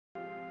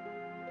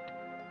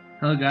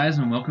Hello guys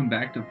and welcome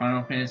back to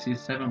Final Fantasy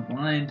VII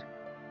Blind.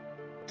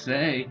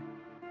 Today,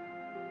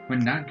 we're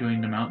not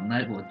going to Mount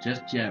Nibel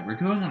just yet. We're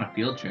going on a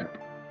field trip.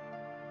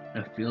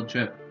 A field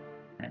trip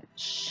that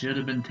should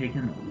have been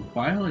taken a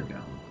while ago.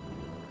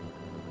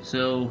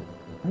 So,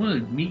 I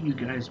want to meet you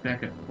guys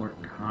back at Fort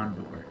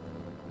Condor.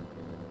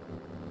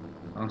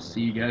 I'll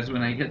see you guys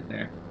when I get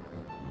there.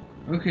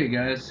 Okay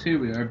guys, here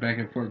we are back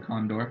at Fort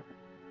Condor.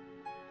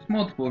 There's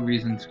multiple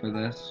reasons for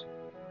this.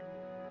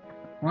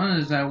 One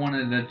is I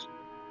wanted to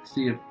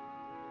see if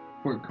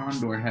Fort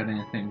Condor had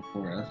anything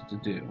for us to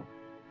do.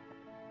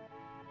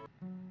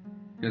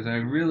 Because I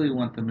really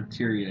want the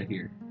materia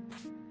here.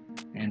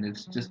 And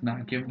it's just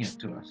not giving it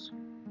to us.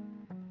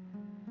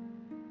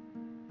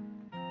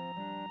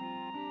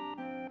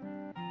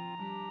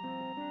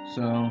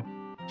 So,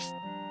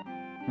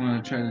 I'm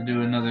going to try to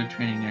do another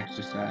training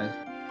exercise.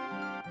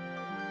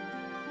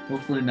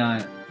 Hopefully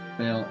not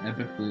fail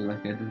epically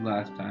like I did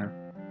last time.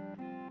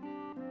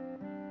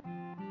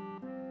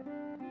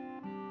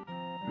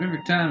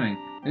 Perfect timing.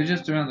 They're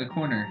just around the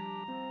corner.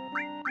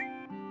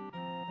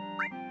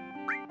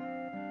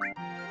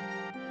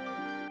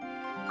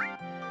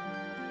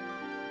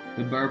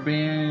 The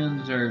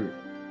barbarians are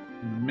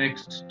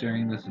mixed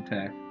during this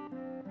attack.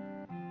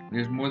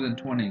 There's more than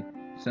 20.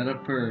 Set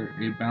up for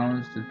a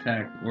balanced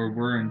attack or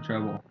we're in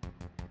trouble.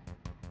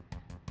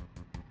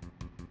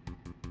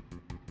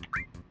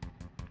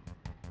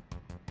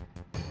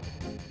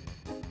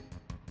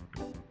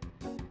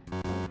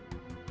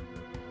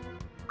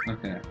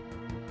 Okay.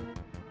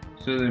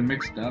 So they're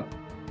mixed up.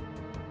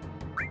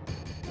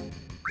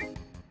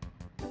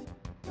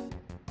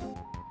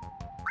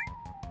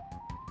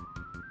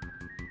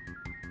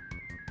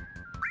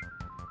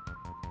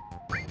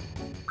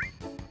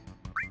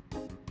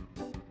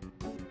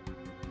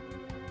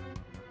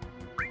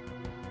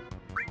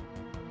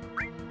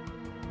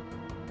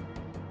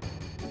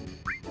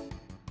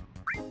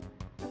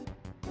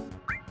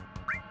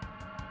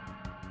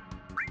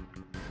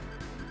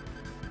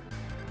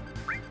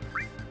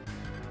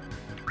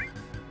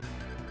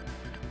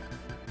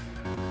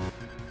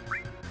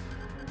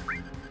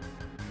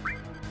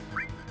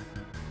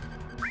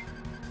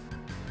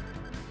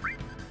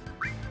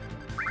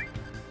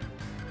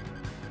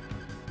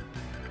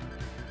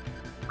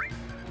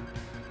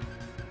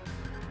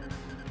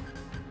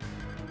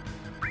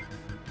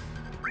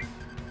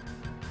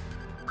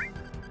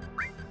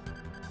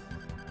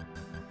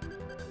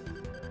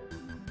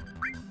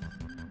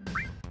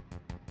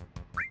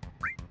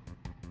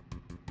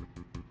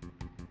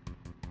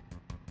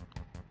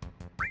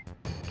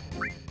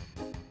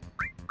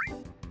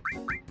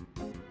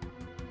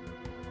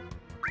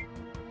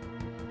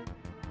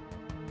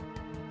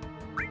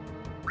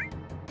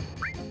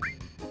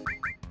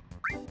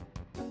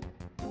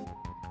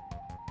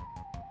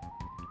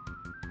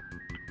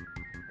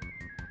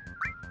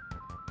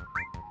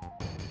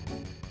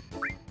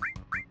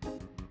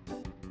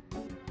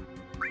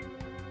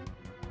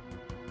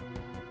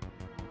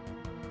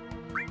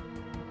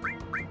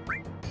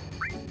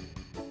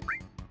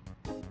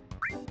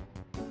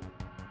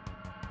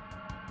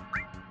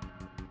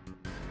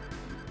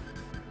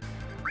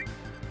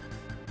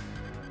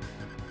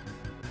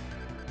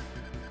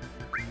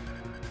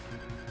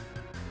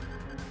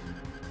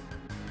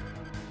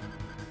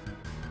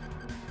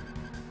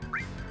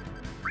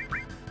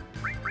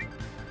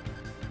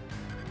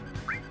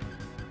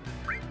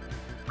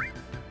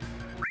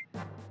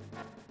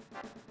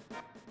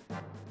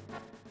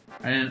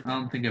 I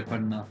don't think I put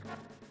enough.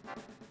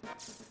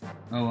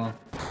 Oh well.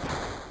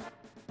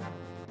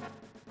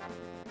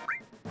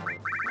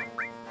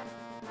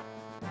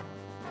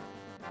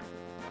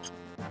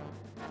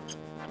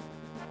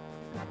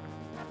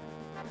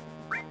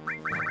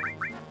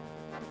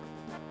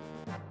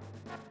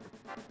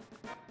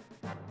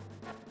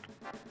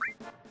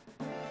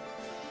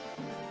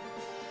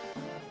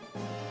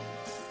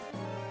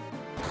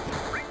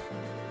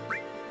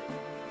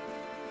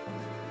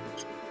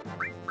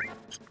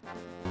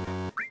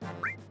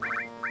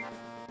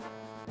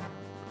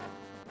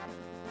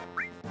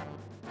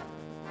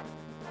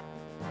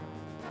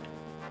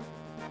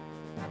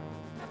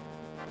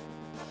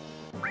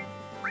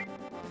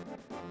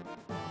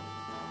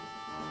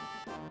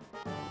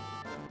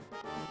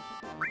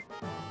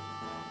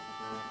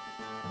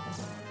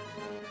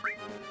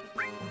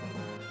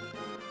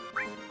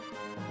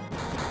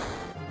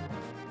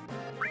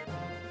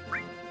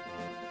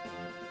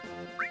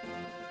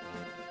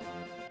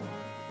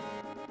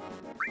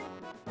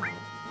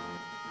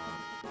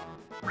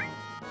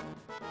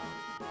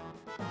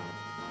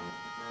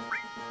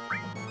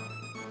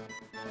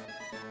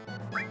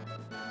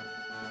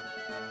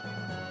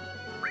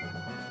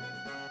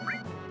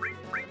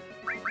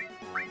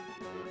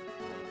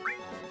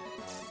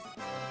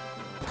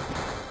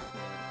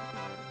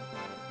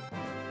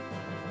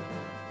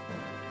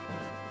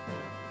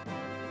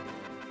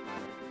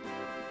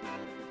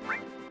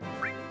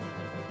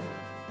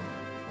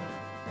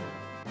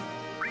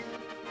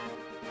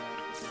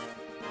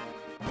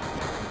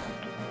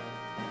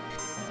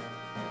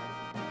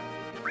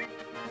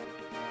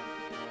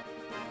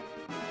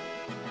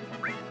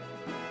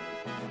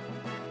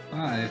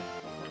 5.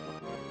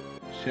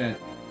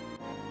 Shit.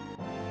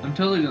 I'm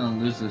totally gonna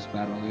lose this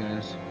battle,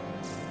 guys.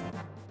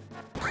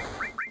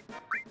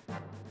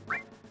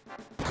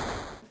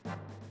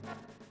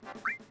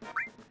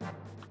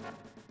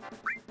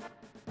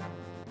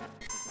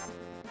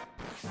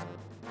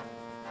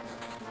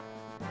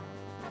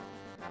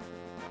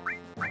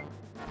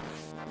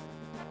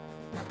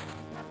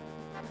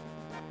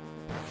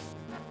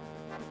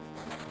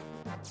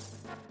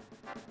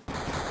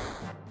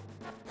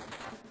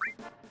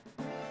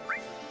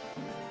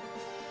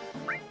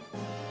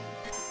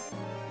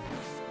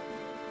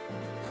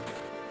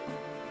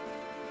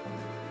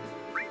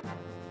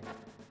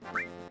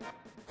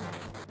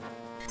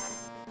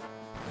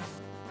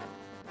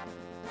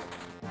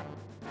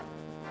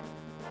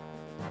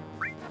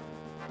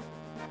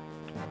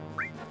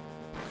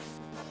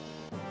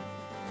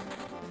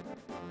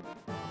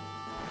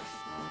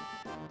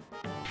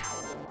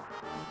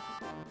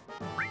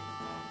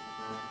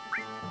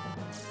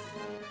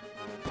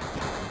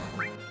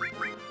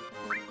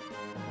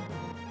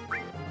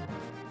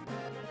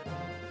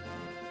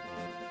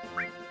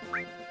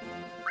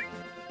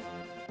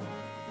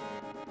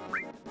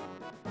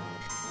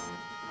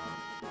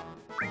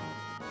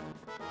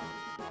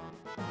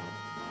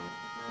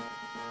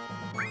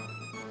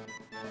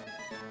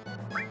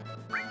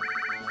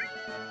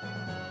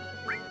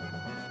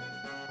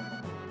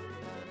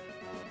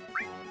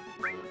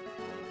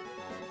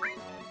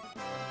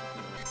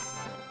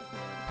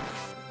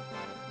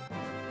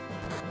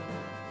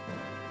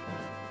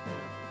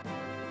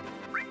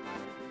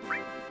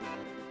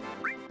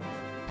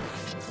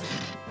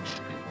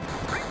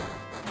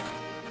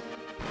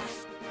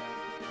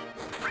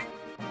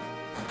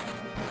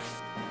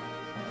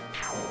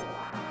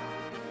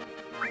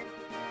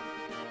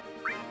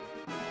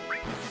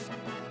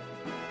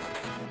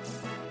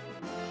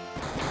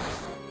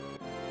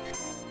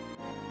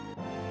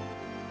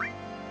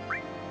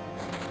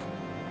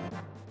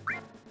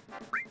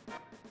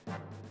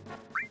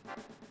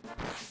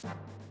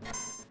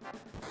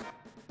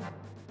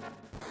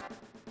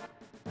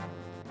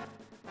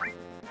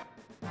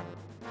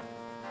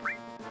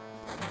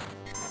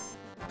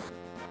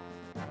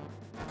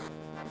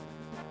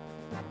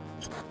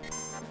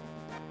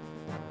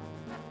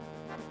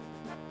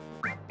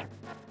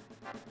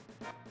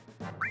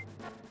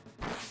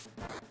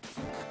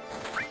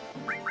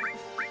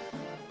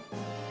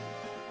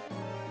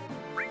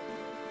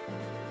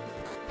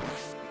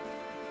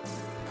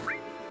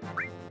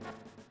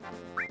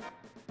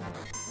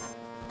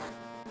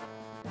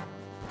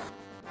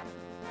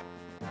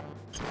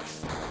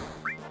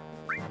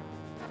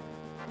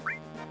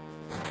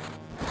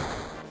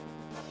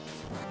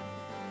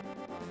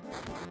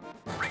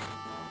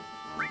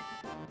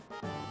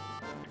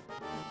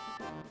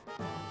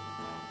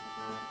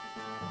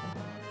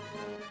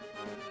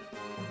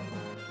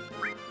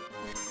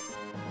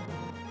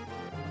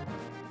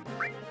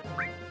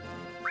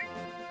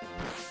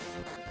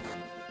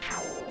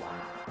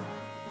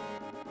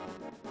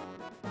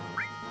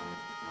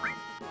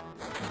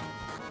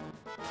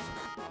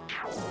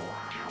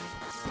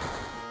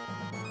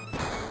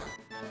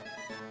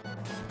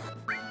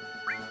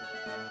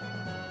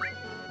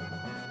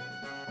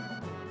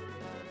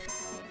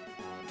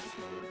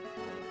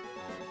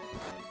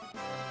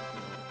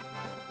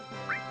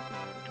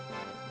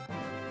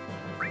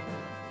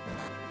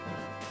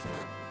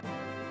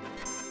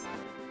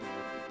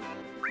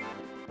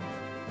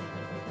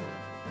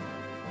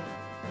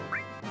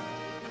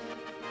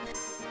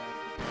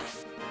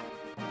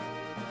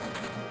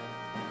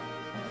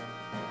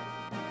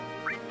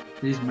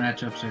 These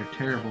matchups are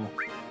terrible.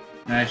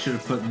 And I should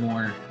have put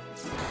more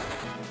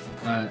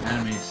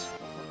enemies.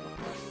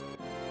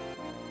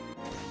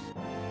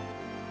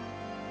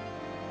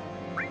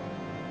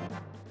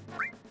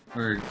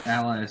 Or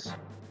allies.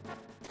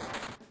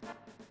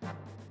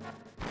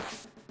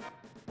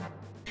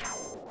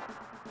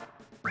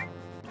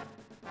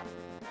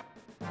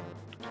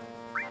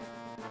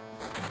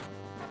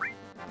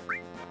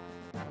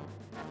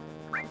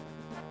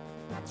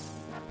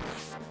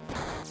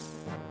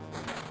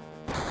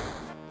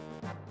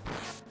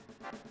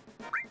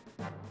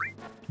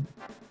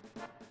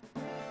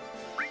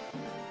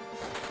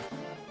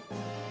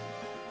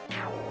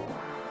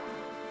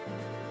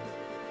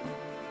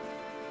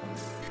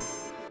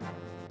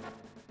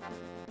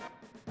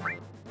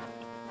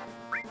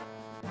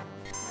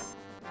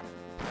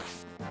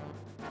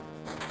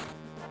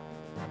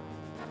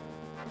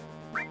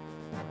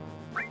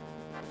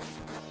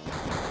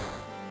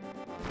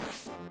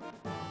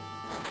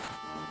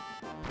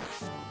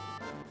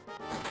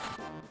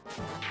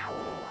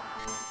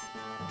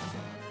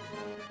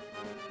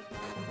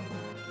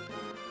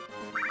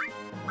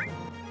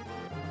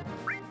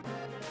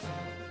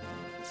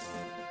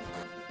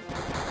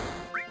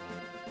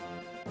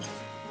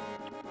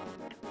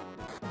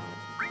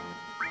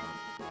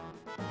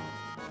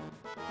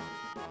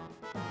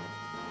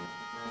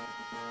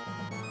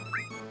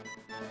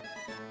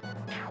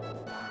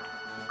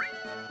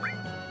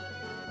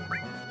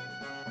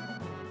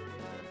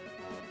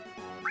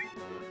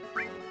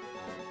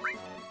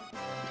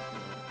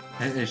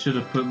 I should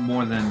have put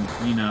more than,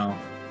 you know.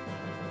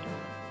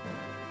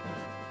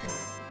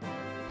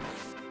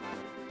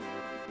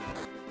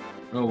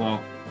 Oh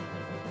well.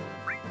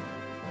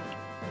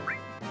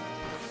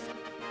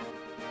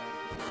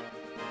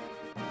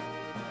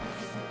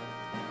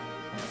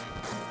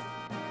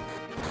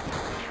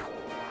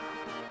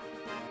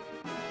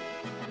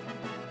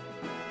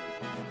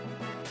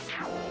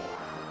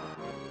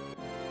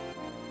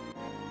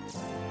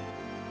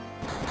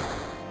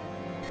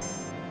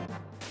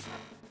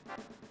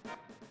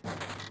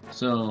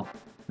 So,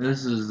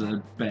 this is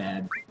a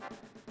bad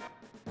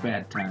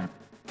time.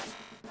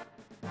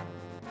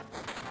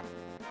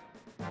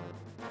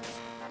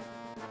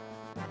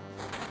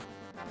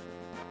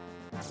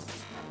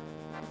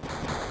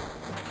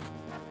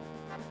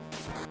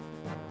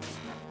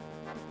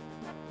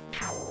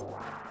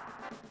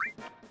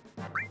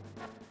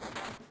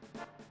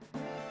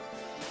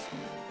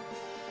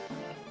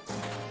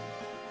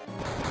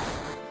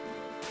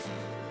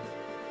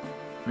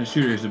 My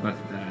shooter's about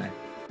to die.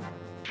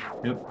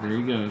 Yep, there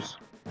he goes.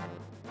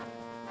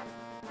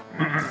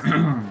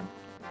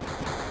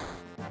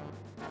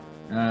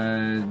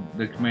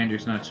 The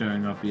commander's not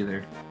showing up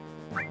either.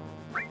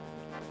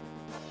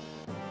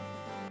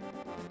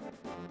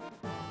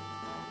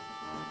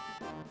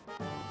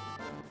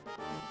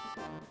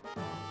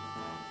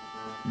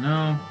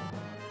 No.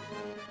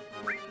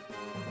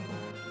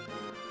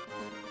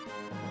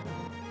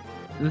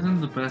 This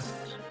isn't the best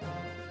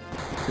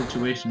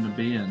situation to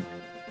be in.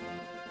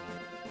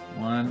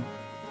 1,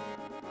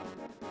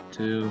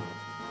 2,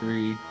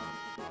 3,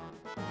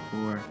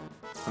 4,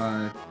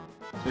 5,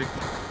 6,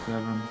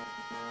 7,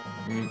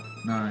 8,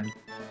 9,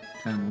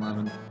 10,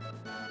 11.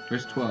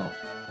 Where's 12?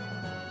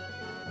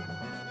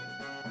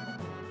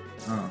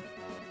 Oh.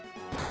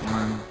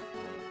 1,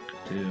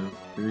 2,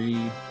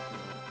 3,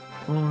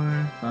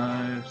 4,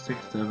 5, 6,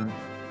 7,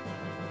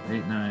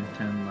 8, 9,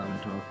 10, 11,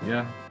 12.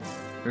 Yeah.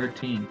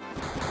 13.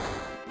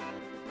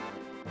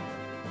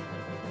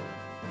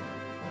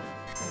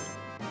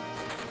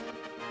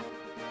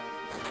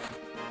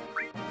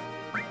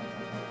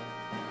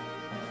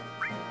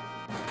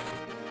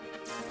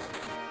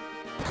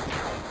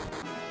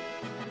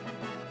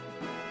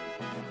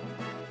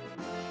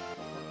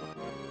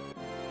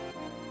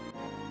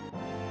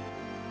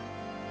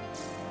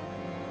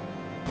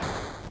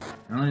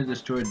 I only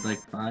destroyed like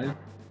 5.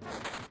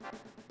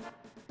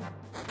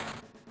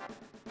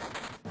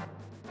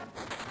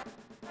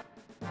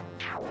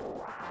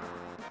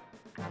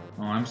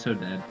 Oh, I'm so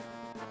dead.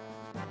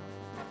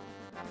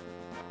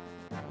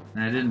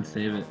 And I didn't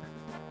save it.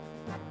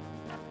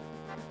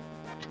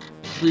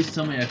 Please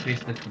tell me I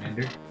faced the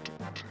commander.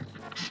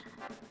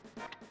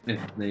 If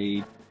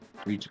they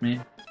reach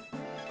me.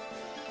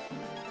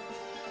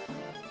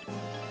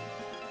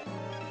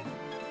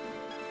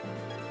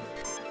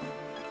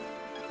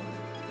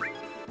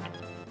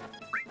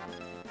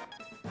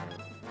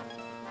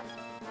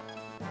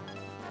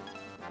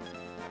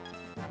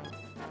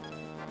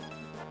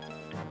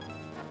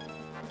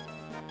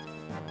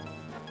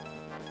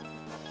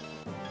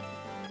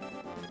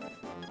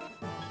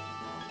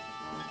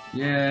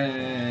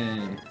 Yay!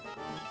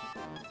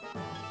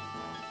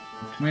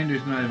 The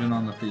commander's not even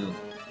on the field.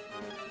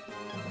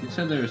 You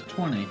said there was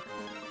 20.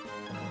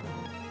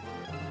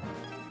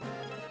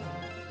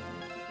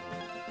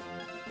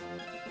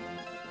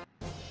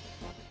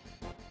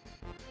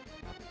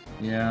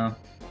 Yeah.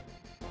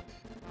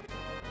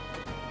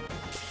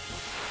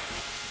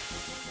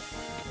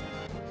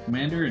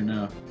 Commander or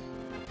no?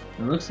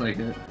 It looks like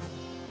it.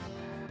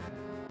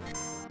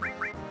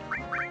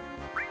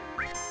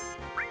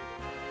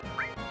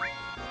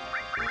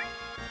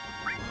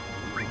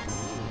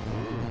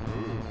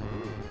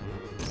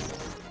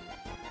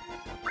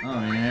 Oh,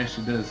 and it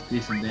actually does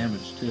decent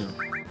damage too.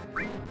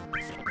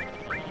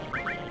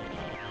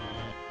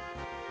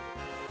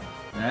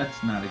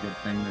 That's not a good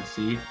thing to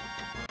see.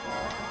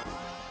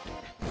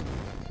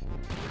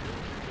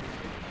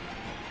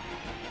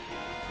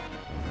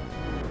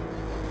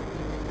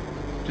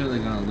 I'm sure they're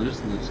gonna lose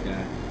to this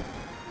guy.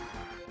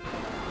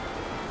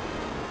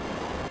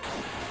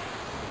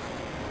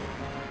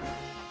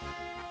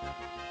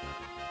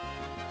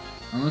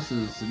 Unless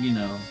his, you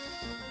know,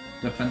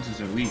 defenses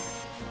are weak.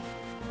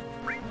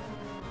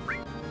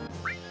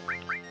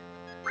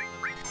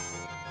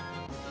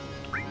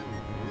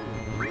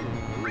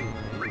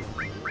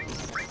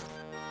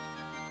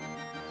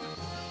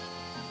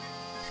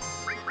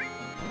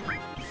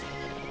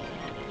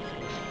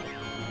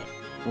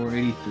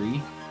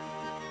 $483.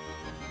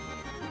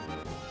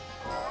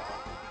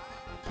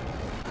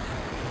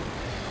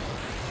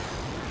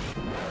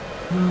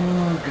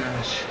 Oh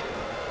gosh.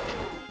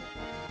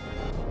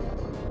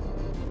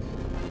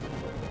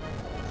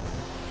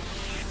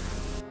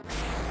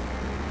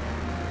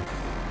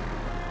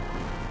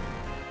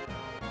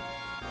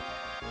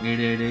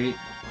 $888.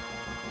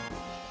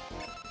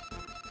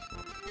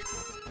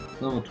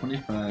 Level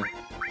 25.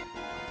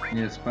 He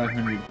has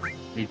 500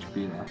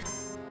 HP left.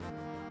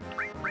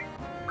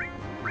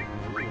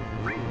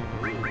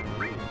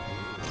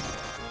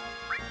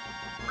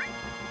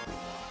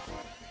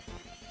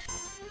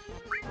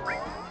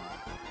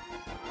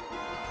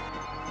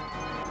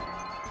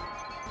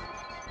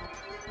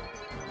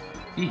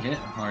 He hit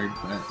hard,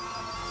 but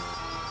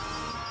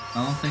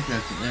I don't think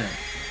that's it.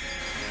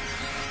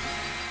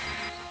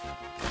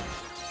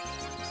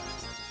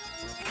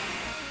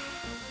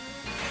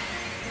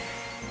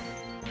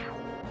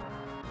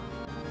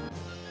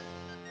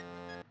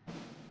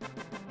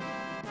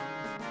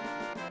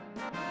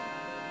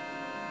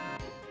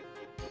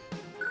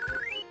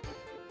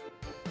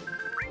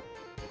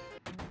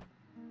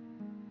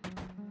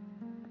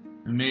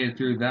 We made it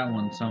through that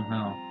one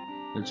somehow.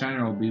 The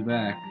China will be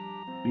back.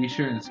 Be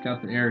sure and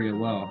scout the area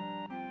well.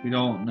 We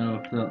don't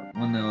know if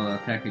when they'll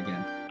attack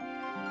again.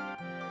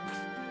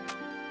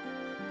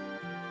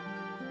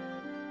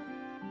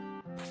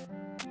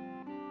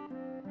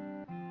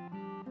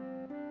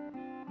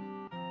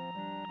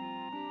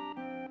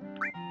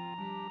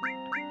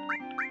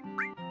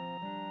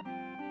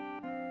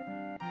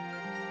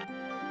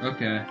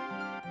 Okay,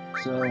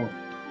 so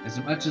as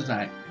much as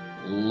I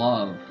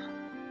love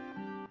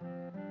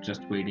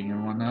just waiting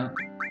and whatnot,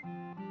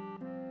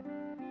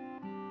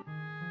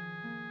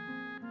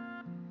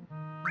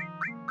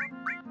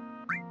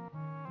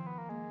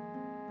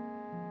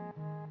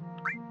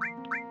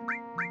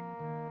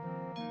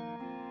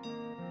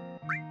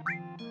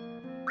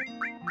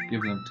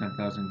 give them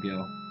 10,000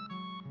 gil.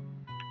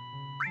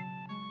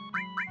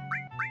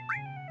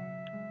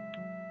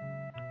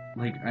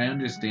 Like, I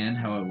understand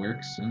how it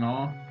works and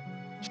all.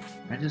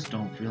 I just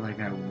don't feel like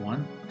I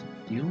want to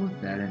deal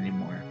with that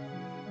anymore.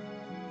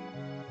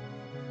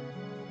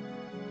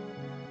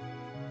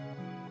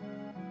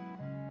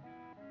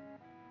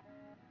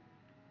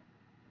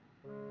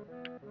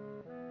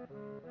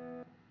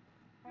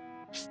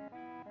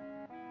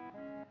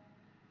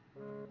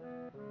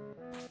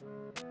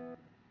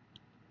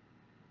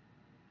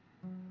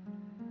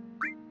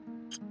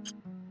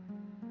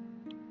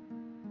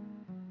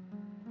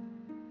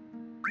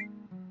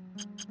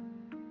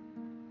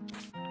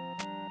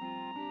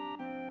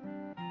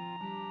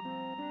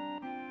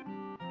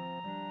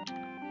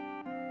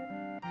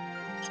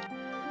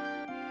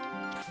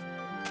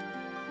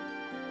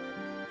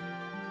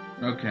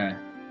 Okay.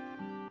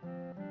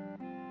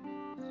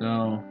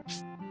 So,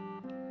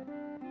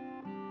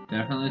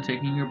 definitely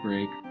taking a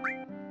break.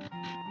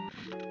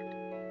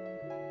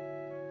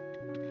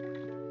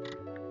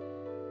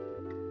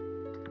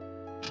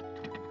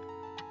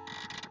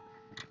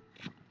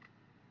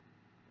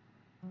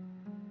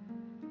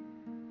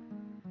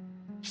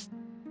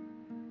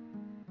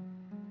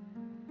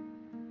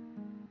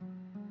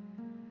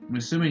 I'm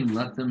assuming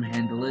let them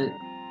handle it.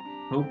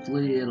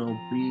 Hopefully it'll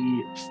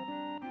be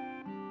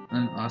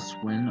an us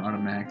win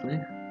automatically.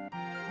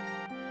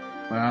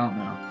 But I don't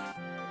know.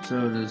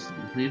 So does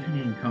leaving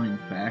and coming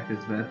back,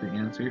 is that the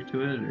answer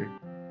to it, or?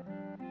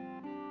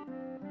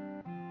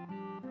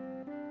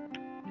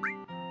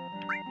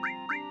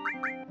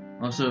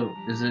 Also,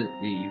 is it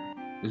the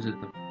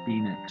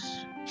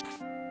Phoenix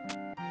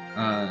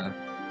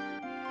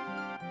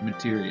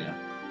materia?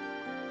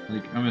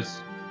 Like,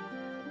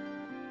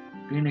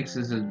 Phoenix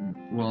is a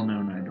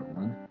well-known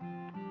Eidolon.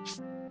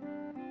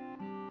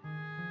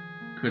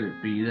 Could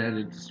it be that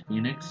it's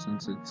Phoenix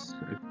since it's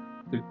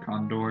the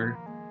condor,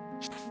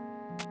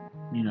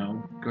 you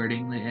know,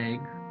 guarding the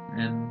egg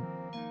and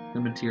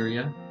the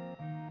materia?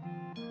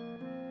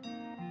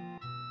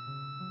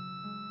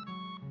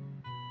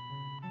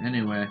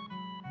 Anyway,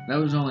 that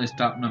was only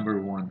stop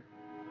number 1.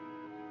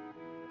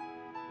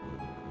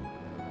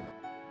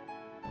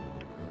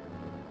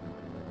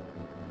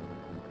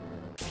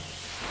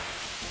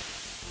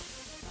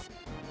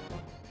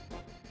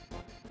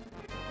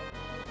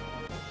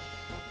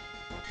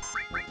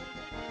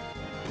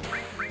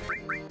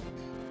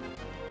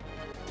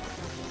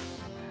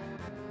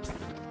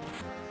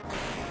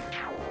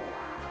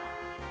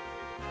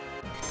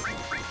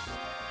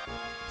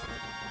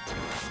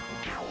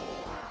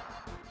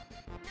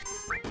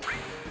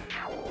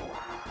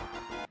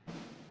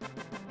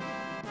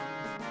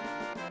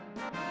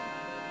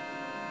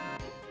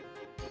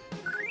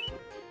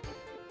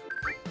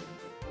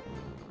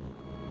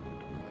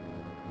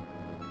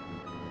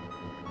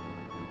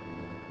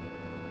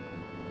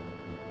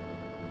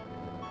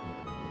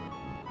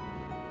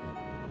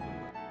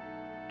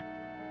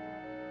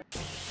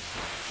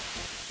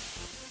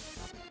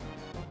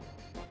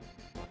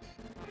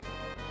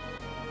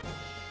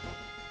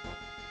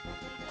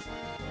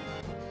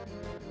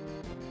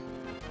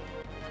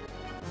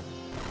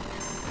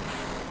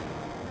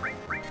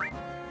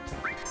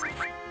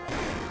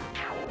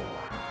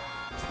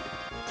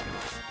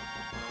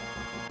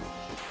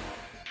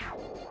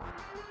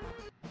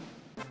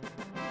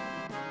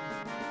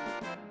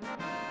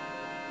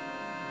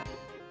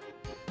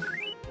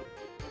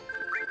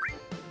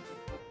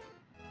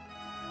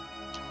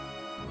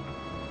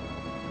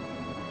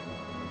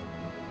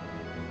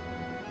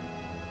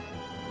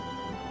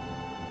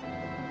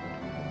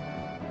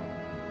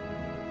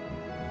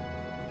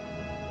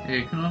 Yeah,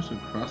 you can also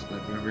cross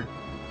that river.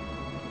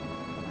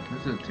 Where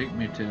does it take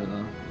me to,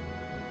 though?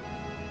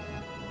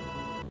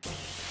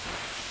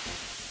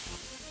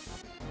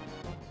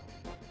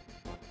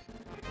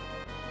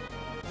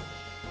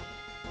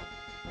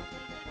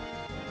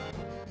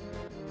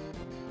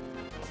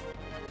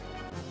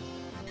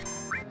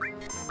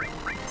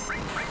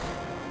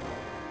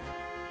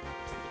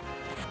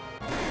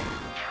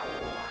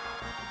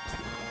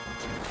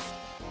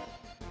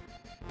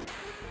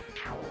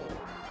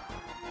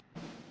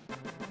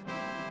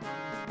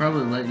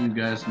 probably let you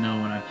guys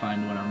know when I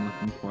find what I'm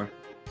looking for.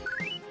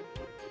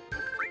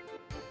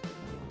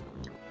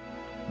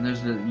 And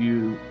those of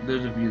you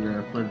that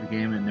have played the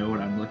game and know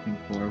what I'm looking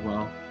for,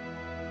 well,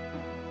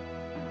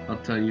 I'll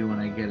tell you when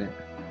I get it.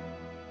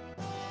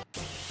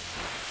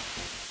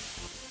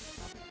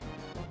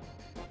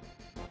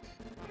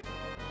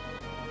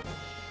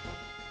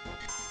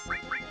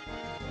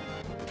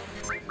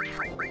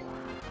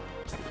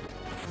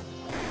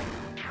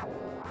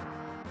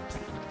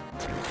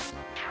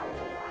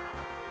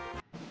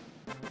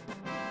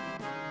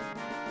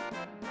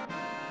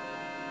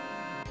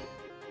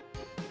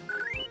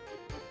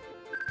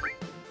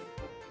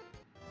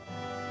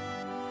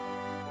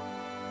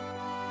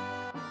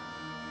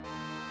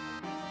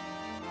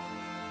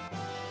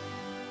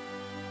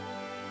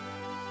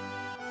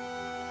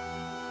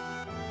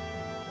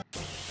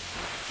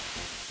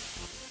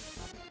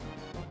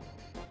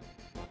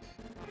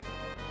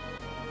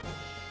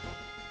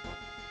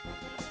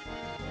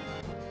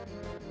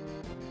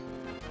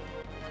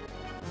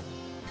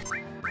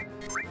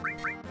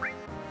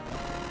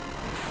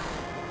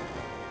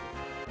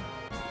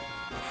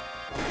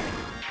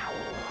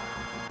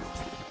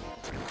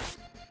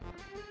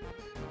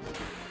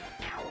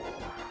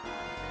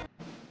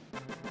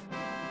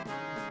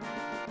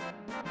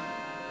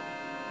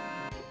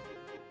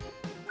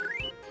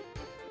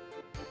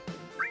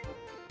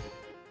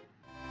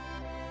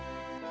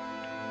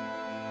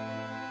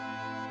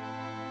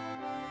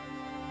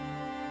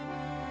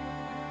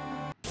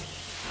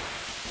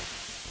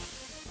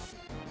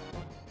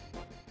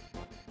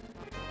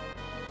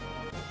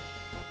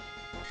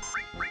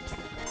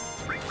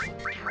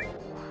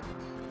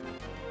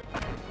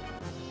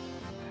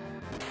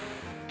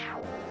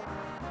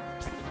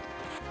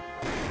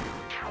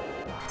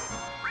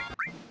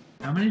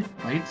 How many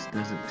fights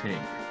does it take?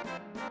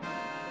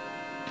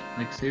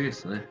 Like,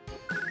 seriously.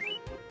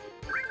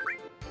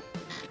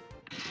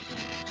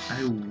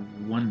 I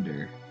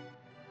wonder.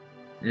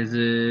 Is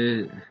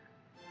it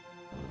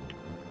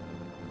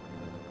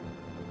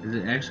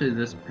actually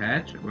this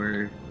patch,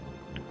 or is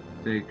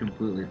it a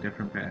completely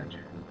different patch?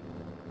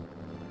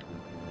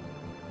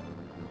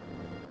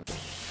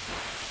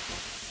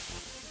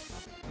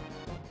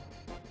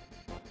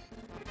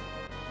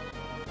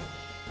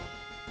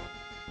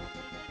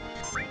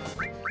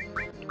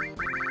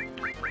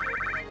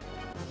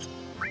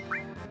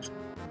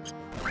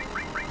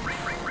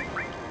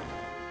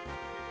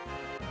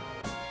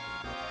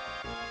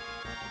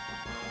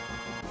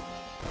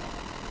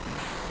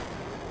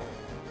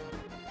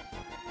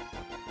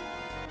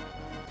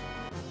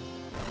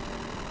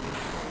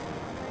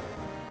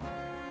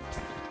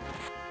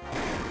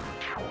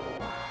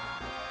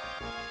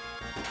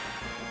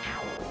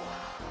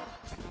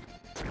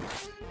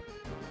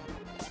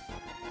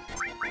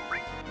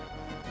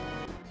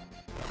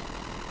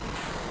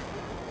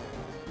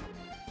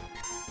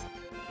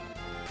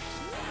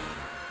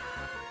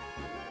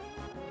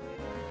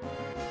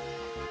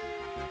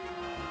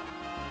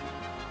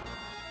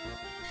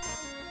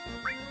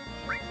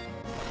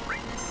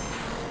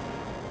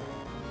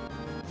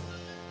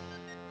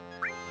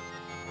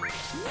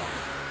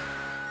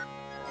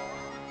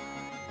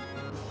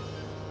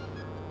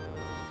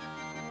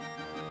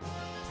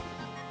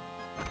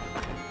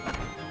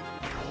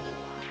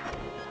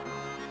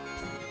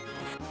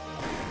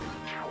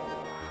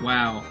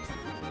 Wow.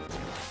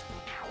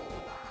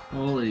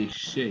 Holy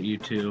shit, you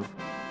two.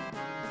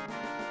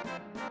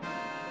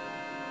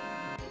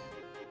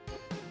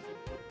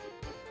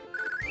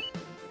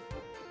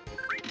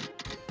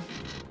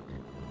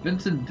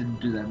 Vincent didn't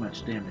do that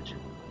much damage.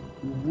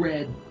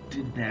 Red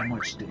did that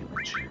much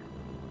damage.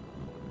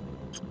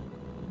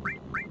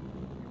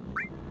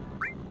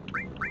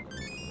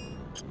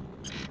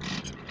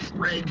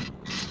 Red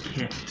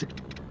kicked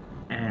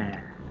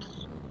ass.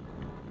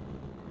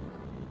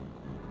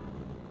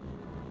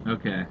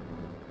 Okay.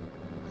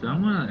 So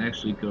I'm gonna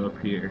actually go up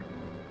here.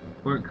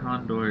 Fort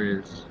Condor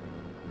is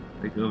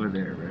like over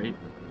there, right?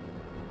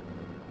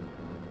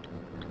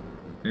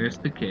 There's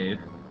the cave.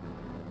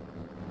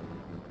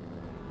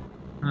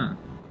 Huh.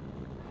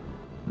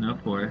 No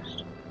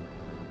forest.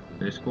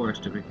 There's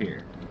forest over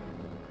here.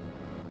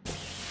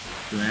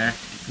 Do I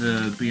have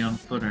to be on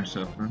foot or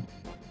something?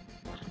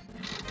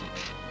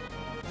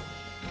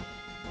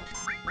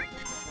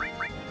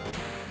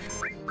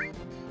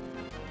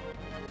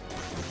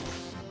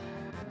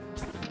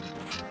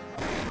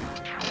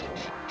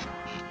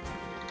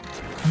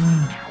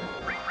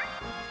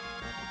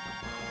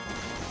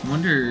 I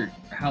wonder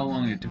how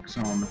long it took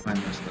someone to find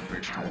this the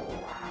first time.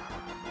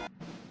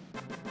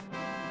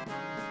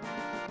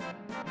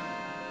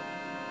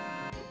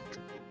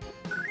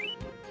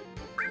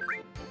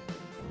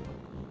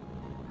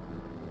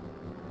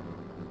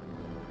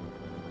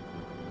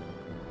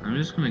 I'm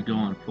just gonna go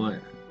on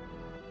foot.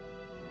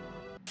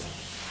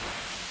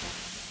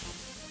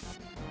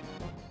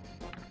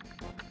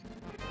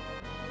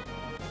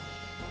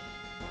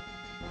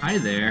 Hi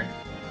there.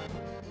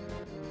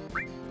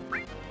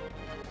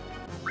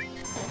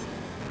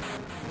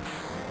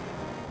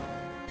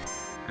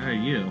 How are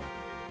you?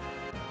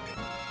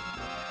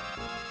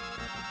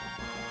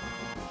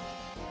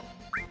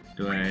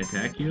 Do I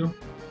attack you?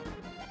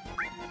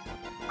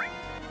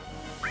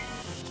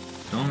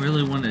 Don't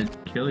really want to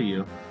kill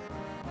you.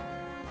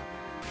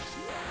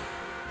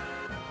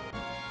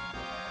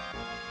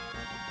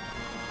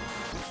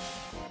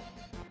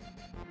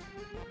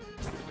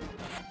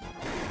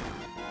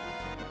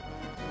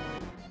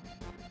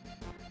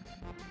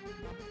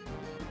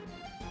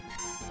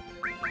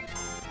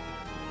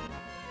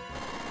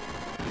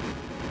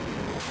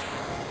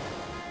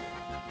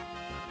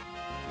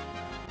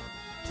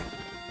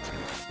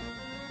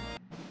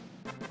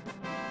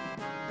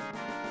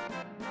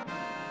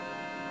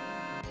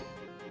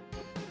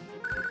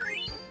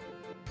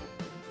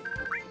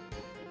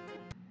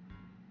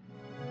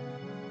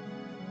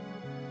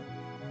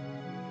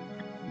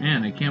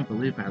 Man, I can't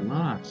believe I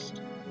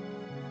lost.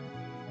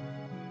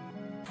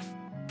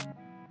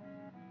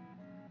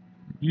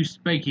 You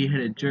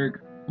spiky-headed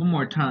jerk. One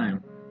more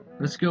time.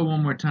 Let's go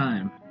one more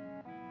time.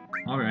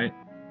 Alright.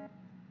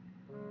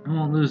 I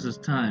won't lose this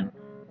time.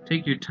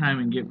 Take your time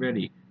and get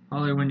ready.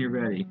 Holler when you're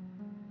ready.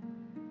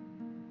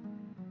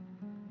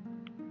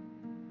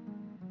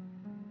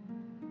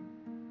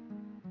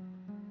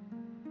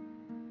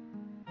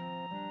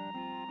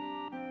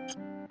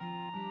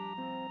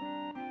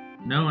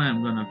 No,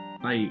 I'm gonna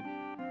fight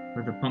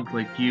with a punk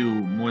like you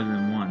more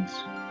than once.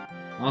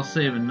 I'll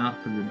save enough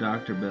for the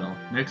doctor bill.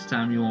 Next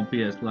time you won't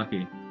be as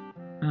lucky.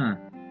 Huh,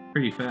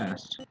 pretty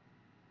fast.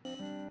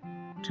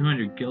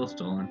 200 gil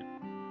stolen.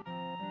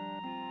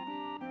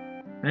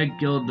 That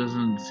gil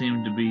doesn't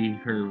seem to be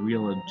her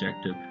real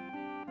objective.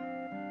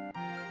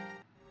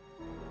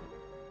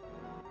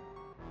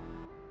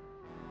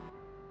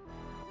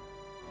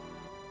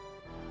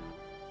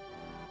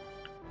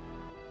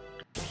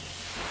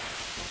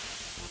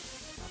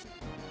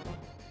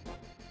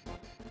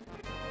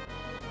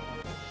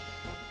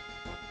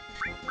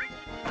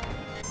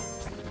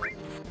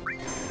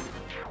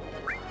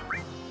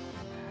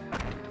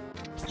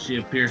 She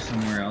appears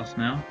somewhere else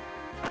now.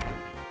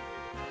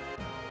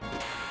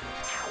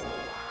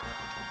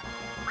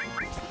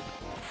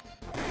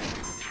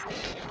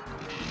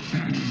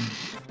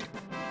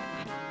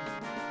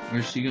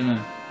 Where's she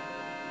gonna...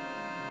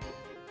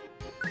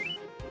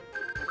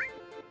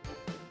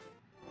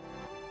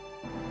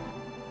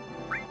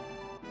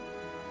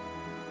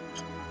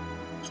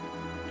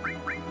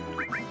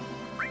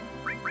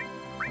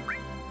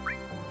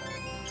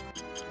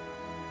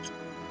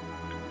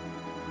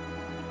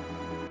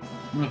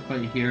 I'm gonna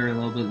fight here a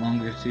little bit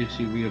longer, see if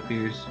she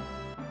reappears.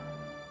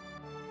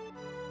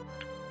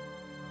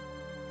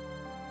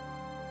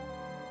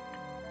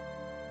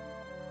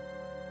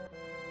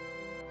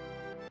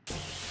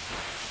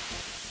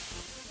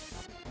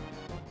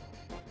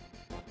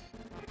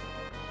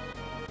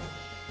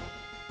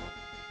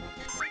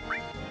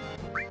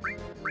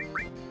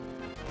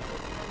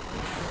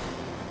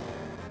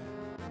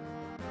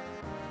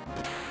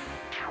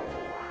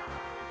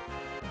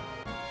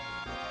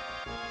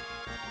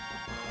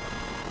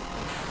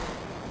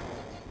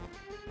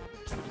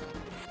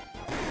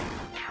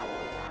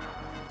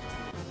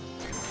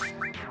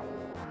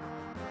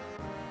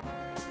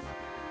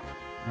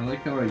 I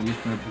like how I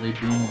used my blade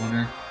boom on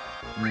her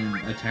and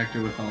then attacked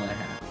her with all I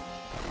had.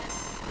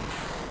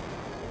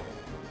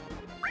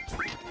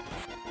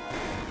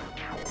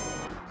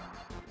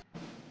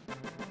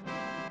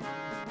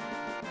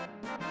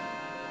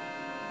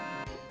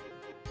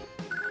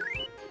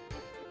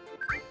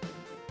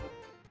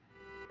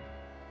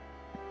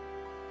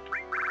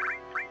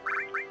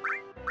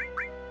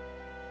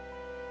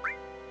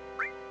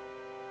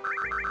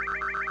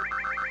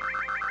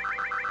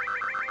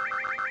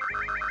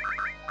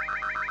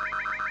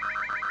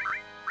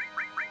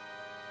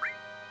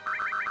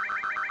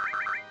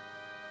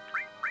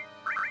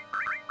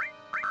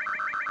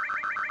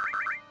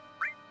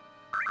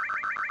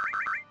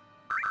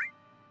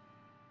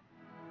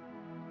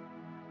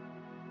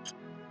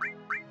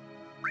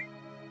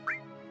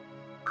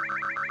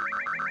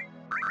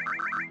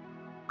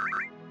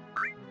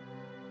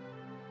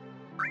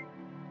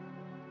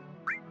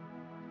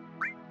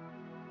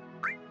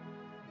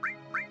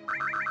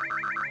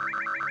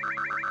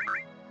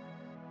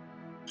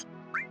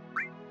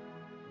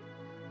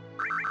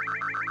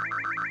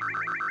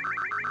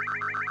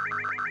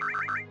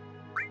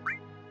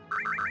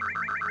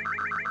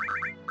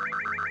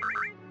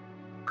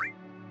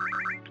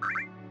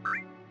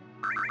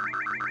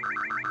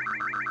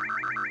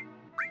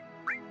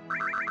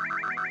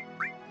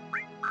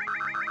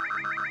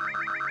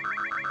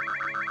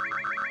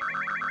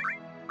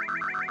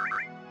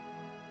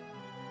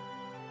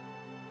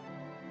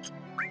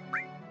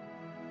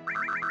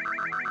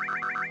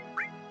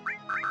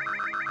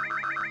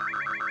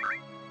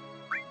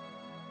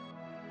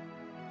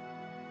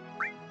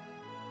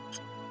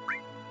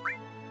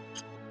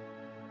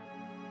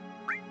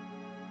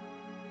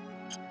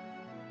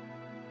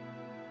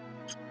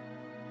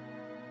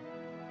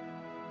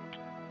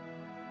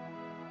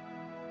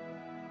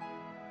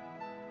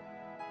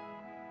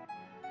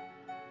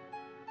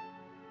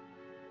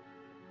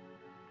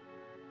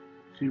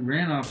 She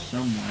ran off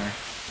somewhere.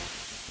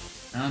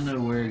 I don't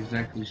know where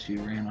exactly she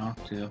ran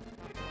off to.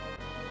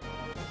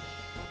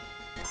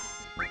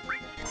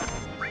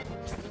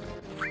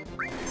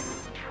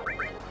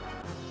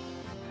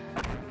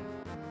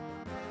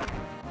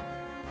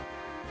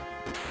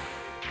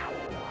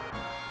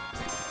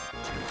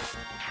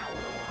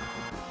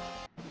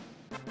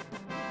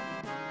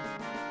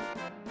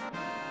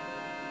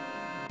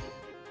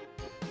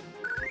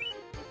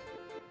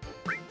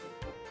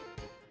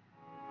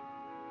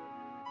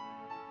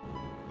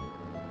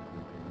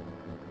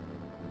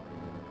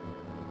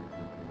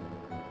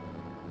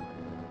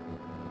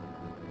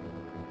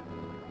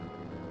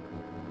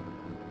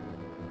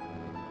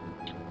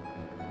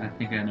 I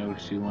think I know where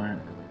she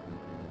went.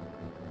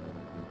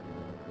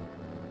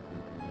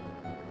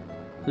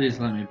 Please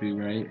let me be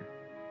right.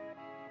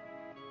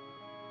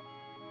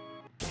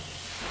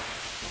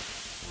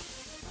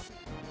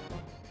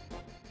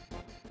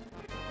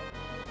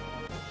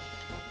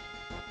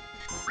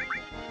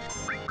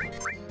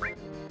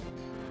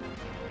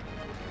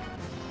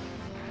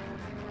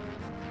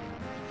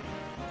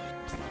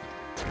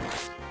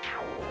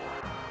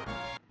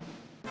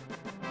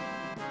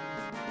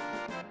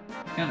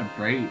 Kind of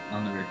bright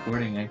on the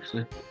recording,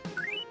 actually.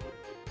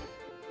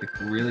 Like,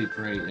 really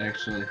bright,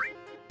 actually.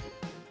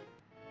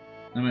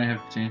 I might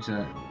have to change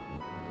that.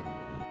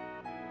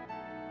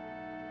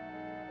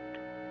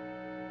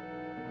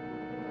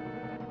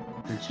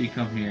 Did she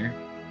come here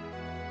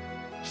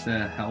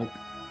to help?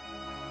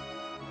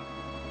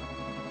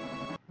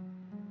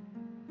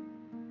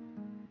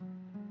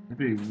 That'd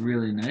be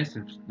really nice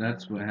if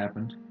that's what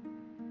happened.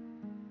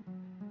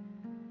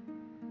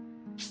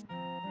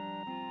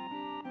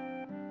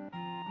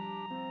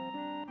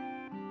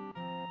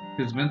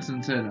 Because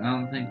Vincent said, I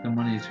don't think the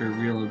money's her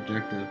real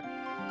objective.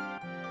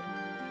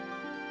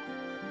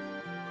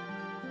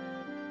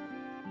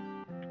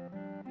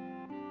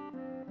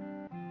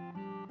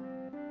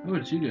 Oh,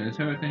 it's you guys.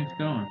 How are things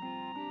going?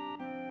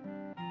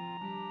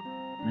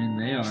 I mean,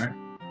 they are.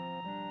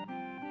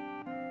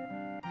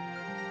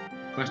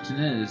 Question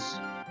is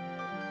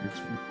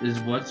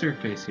what's her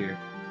face here?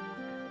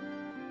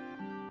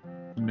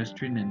 The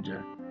Mystery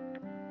Ninja.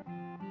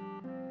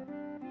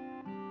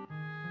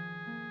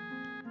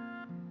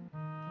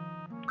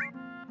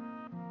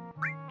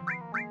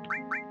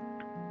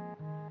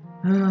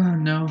 Oh,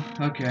 no.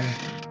 Okay. I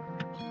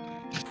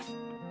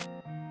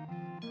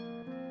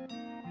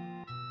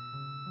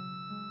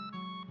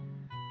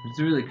was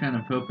really kind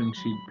of hoping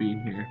she'd be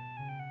here.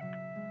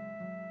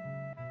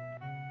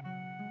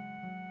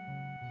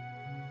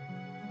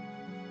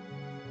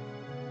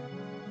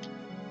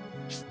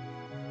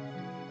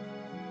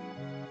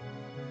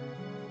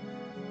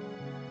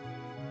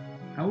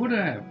 How would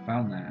I have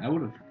found that? I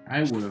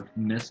would have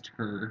missed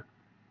her,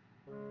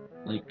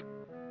 like,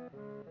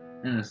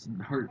 in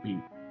a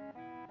heartbeat.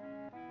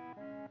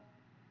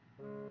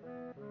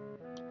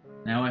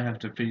 Now I have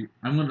to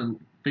I'm gonna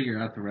figure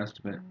out the rest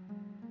of it.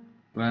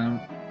 But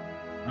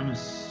I'm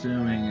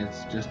assuming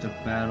it's just a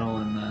battle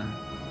in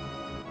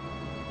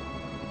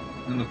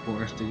the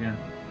forest again.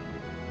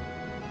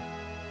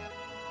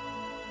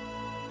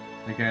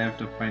 Like I have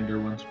to find her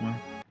once more.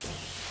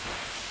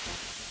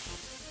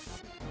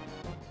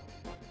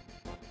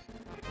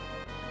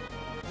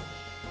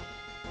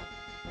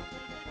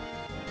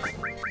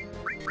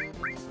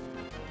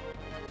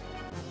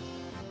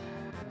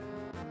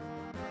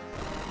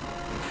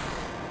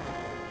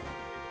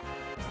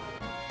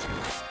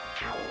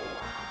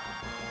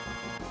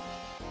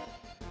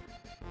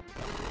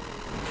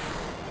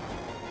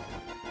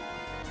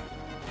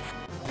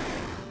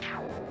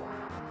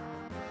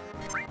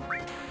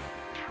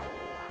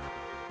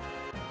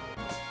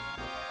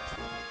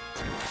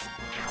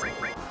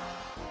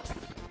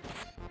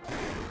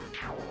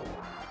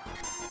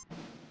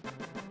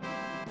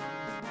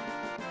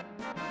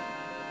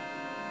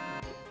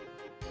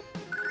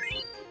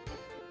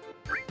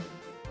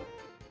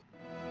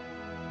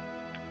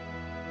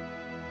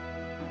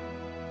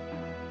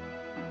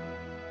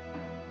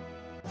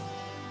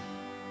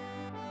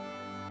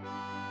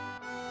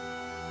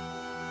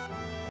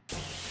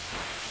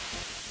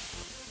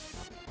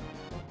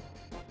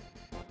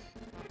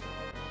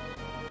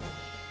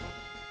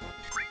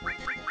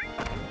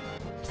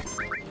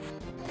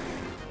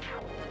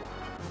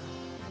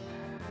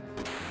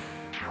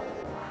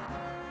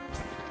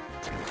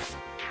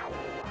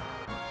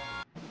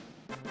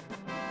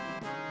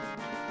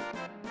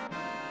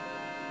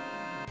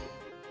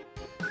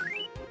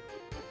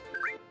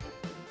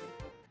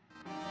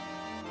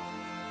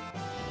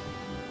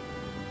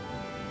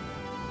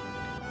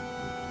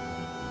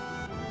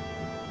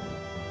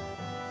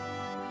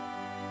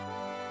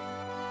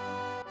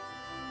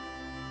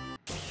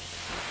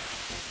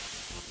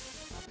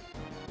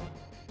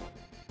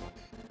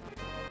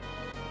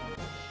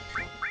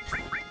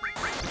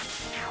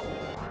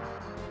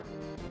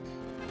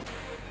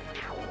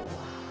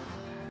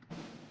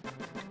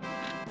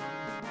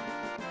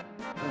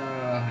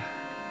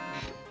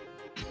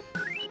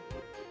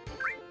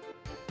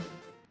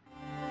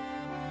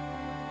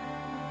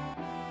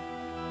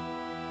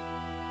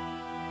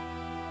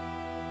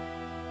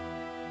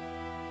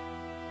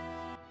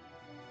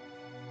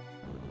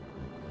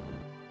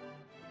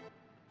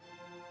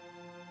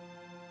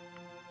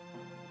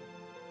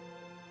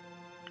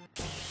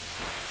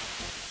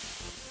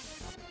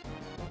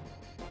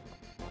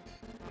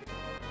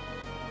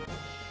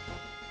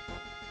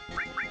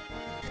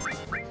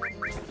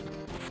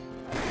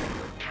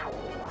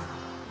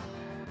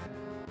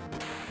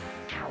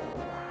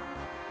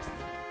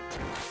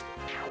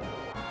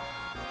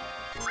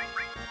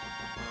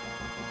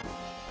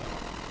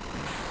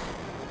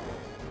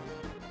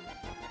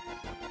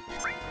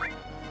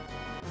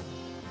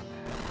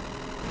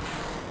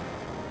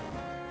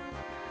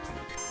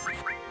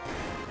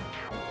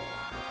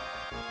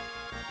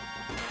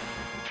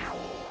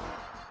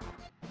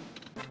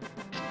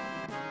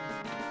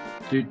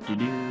 Do do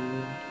do.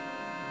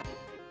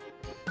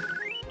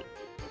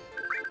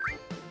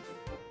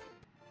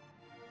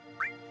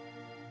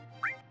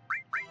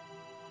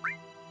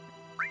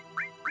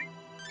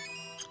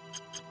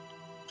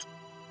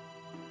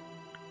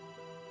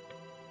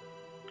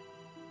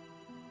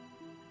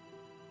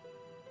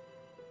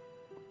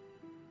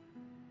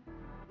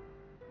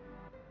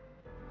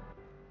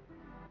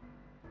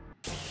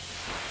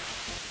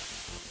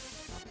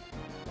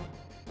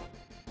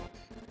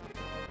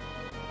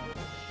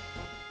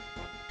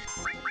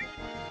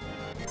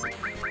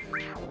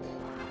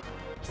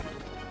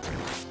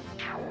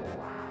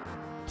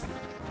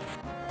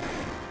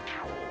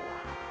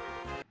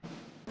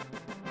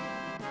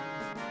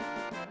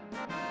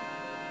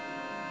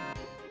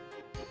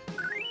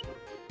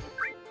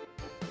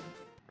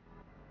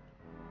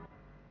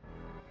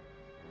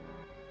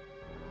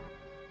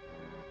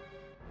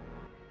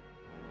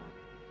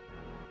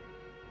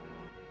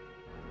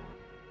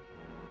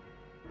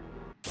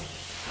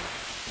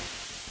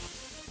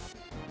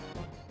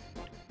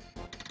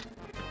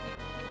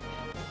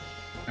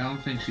 I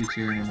don't think she's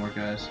here anymore,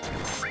 guys.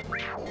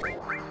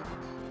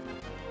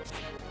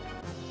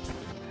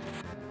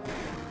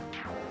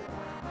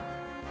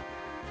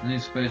 And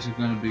these fights are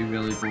going to be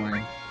really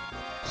boring.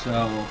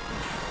 So...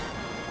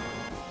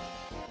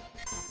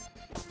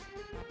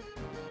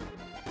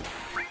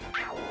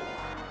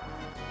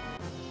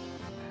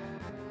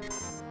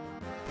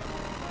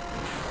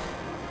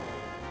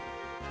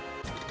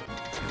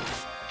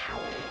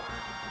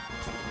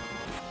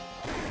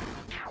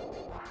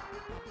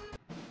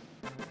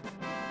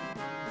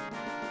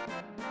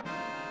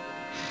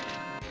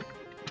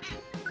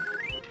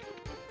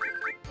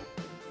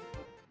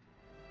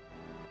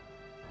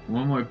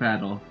 one more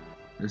battle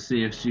to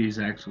see if she's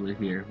actually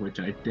here,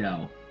 which I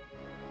doubt.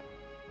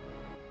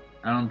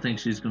 I don't think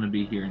she's going to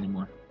be here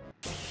anymore.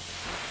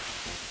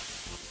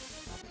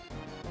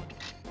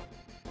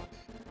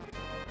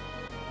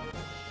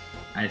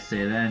 I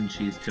say that and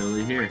she's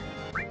totally here.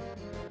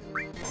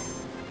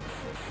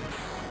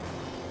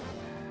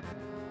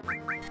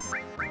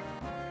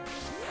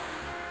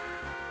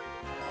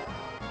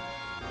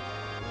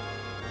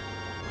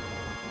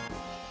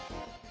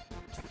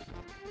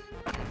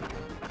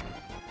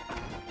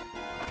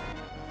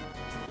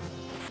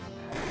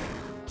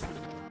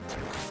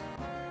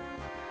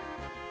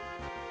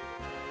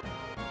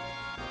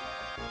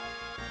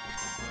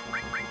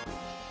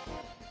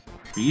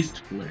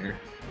 Beast Flare?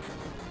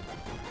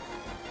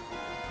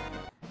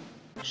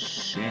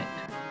 Shit.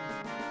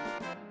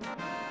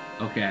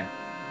 Okay.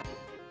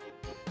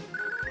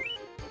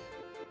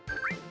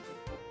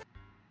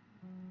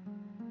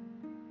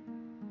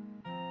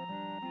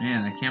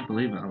 Man, I can't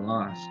believe I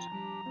lost.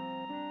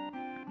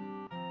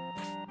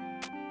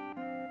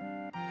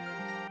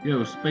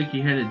 Yo,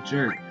 spiky-headed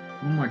jerk.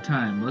 One more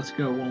time. Let's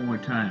go one more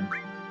time.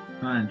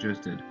 Not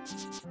interested.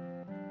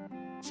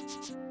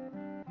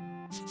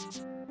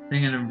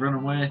 Thinking of run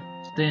away?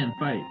 Stay and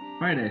fight.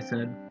 Fight, I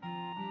said.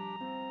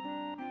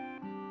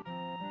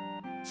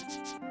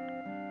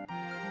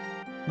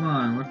 Come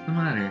on, what's the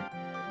matter?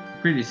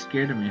 You're pretty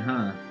scared of me,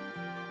 huh?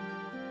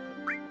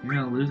 You're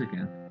gonna lose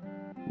again.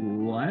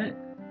 What?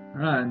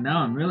 Now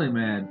I'm really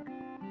mad.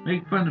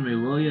 Make fun of me,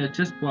 will ya?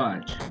 Just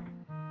watch.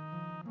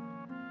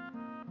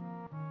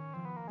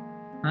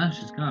 Huh?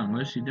 She's gone.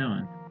 What is she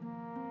doing?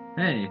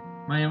 Hey,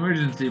 my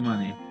emergency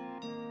money.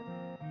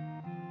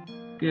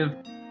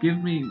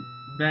 Give me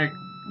back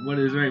what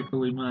is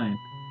rightfully mine.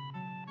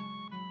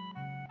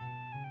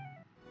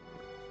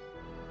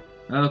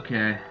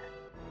 Okay.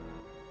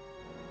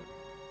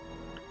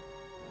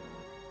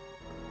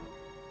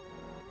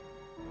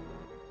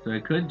 So I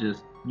could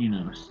just, you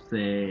know,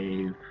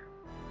 save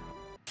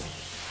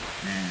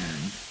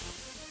and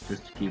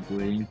just keep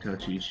waiting till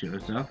she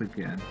shows up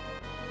again.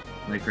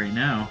 Like right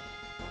now.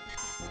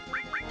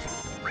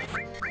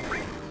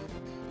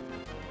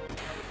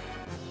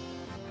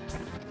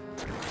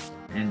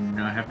 And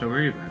not have to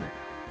worry about it.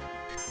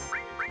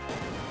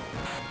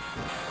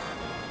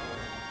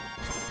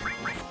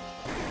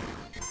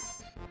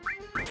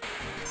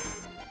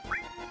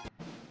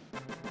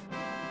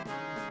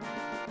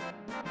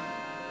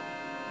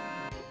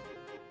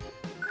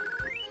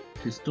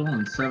 She's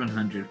stolen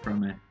 700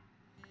 from me.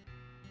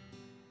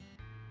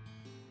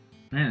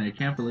 Man, I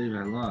can't believe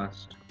I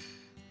lost.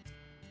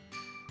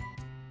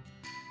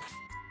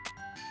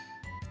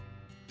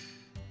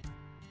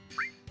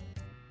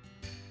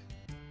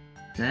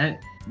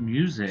 That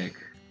music,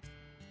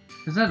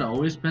 has that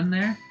always been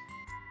there?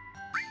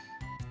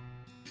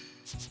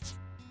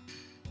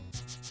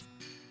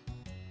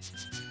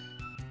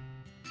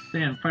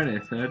 Stay and fight, I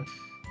said.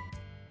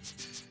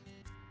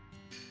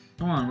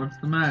 Come on, what's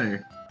the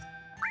matter?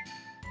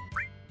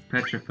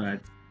 Petrified.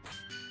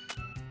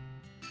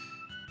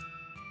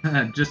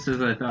 Just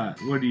as I thought.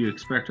 What do you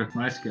expect with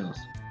my skills?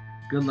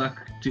 Good luck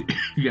to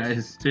you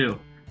guys, too.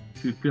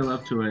 If you feel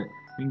up to it,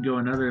 we can go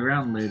another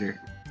round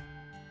later.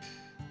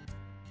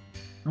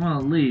 I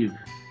want to leave.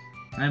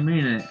 I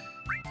mean it.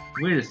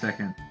 Wait a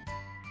second.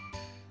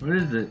 What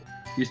is it?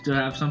 You still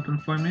have something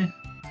for me?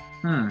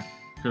 Huh.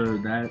 So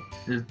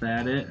is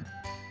that it?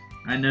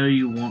 I know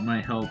you want my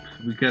help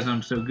because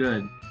I'm so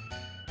good.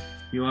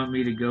 You want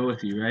me to go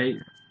with you, right?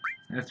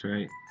 That's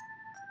right.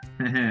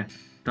 Heh,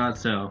 thought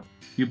so.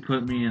 You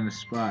put me in a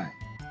spot.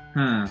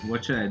 Huh,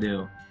 what should I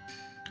do?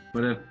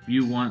 But if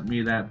you want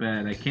me that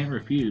bad, I can't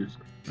refuse.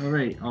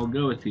 Alright, I'll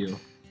go with you.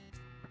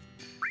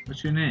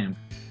 What's your name?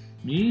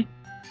 Me?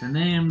 The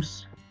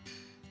name's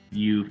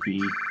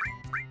Yuffie.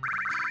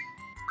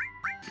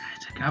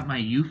 Guys, I got my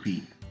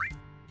Yuffie.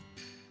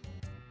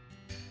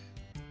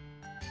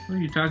 What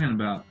are you talking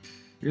about?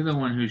 You're the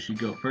one who should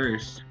go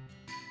first.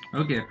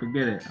 Okay,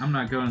 forget it. I'm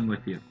not going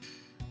with you.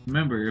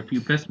 Remember, if you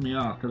piss me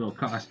off, it'll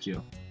cost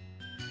you.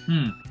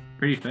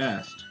 Pretty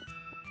fast.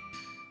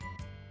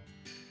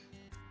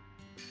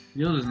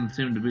 Deal doesn't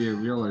seem to be a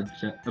real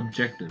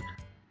objective.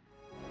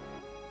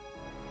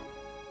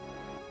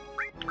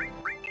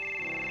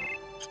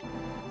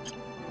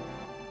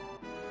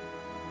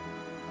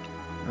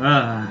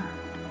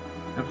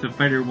 Have to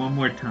fight her one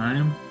more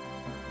time?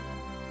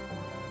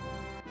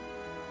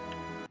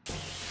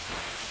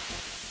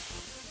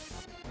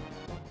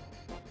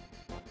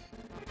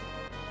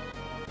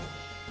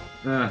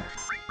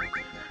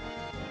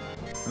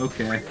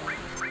 Okay.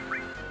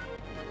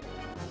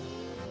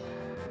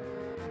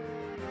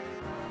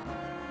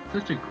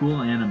 Such a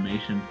cool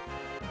animation.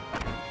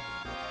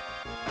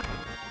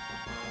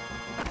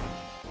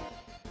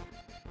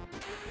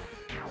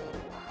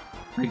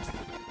 Like,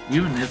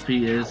 even if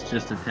he is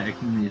just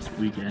attacking these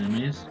weak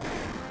enemies,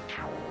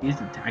 he's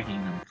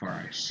attacking them for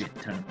a shit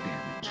ton of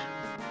damage.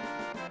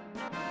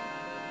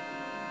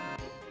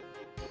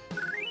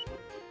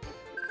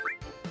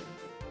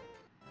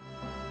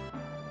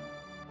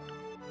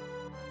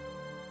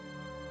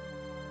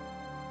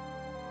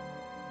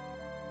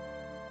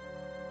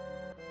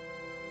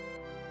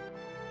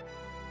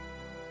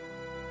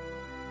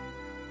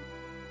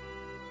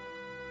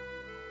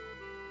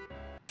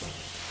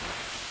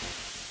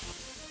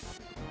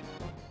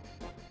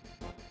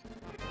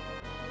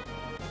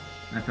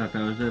 I thought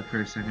that was it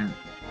for a second.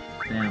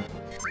 Damn.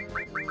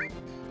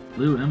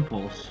 Blue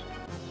Impulse.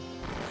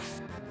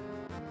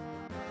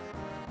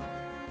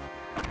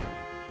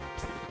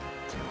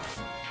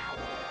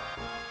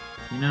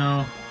 You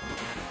know,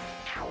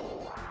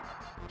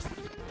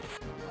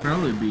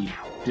 probably be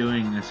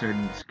doing a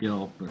certain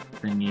skill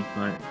thingy,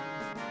 but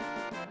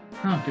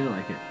I don't feel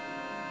like it.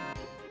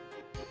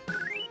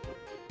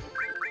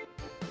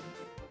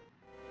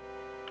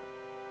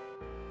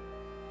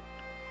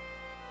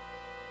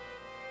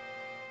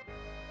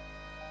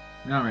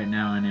 Not right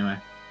now, anyway.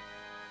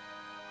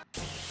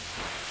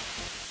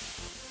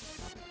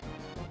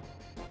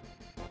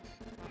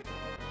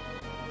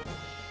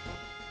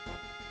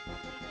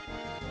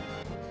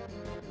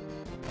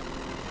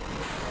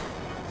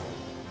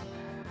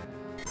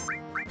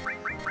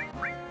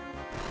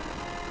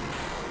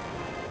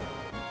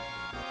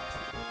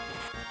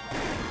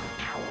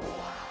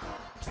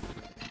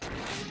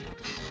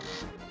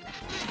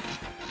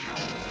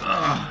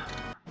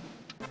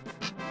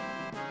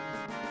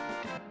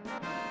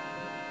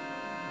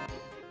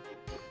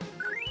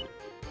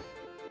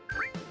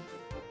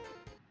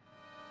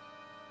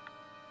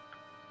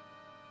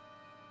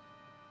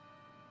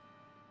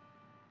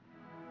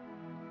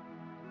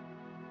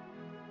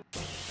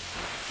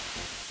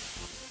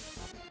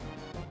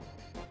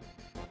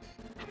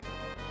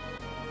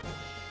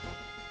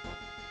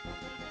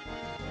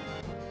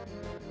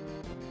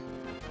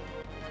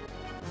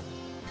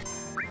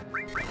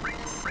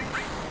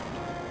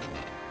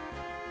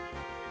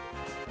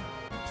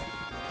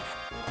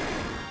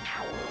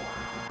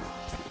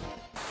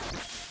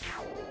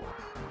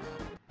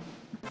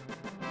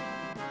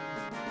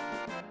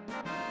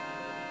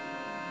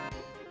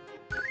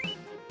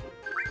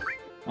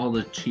 All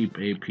the cheap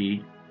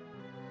AP.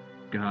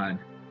 God.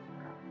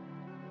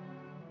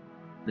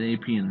 The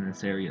AP in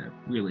this area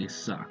really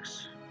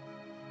sucks.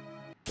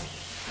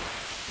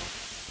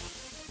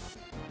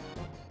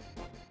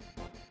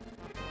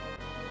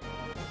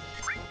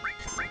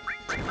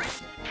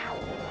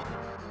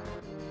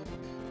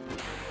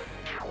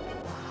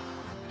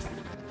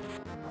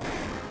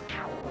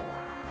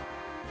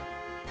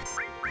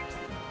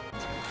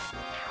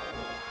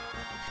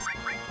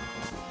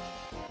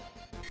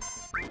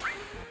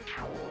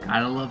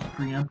 Gotta love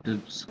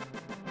preemptives.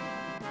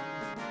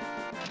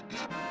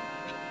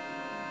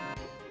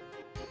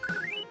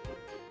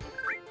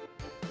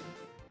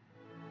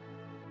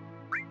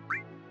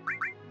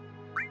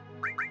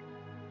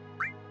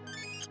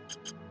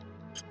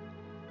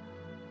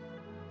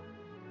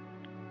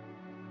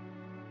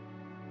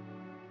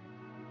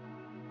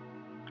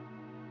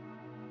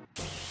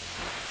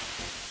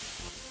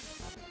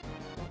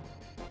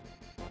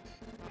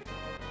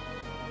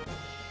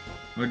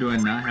 Or do I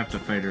not have to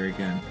fight her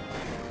again?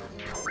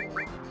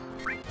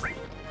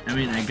 I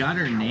mean, I got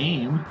her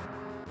name.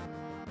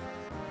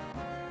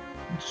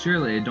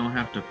 Surely I don't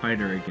have to fight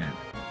her again.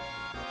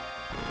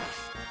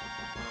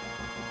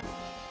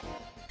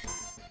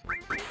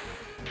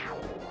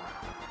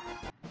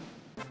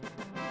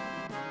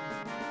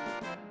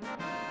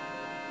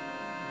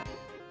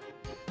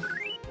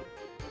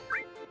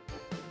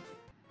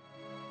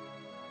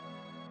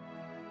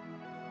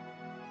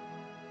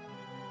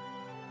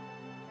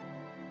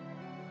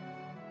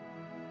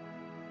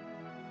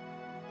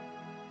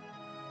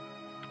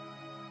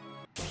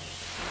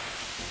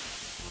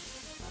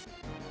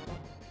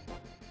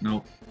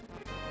 Nope.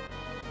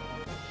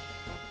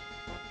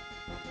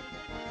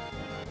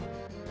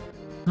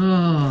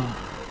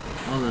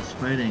 Oh, all this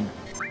fighting.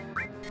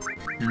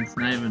 And it's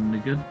not even the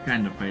good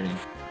kind of fighting.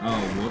 Oh,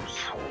 whoops.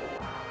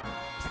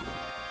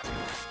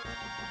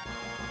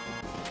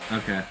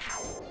 Okay.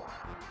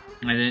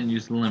 I didn't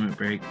use the limit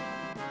break.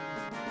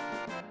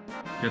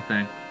 Good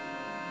thing.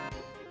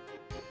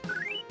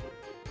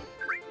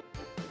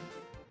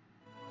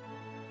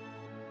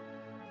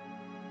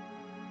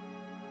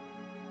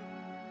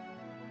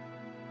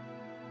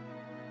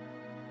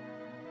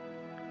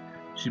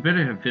 She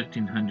better have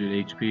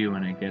 1500 HP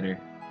when I get her.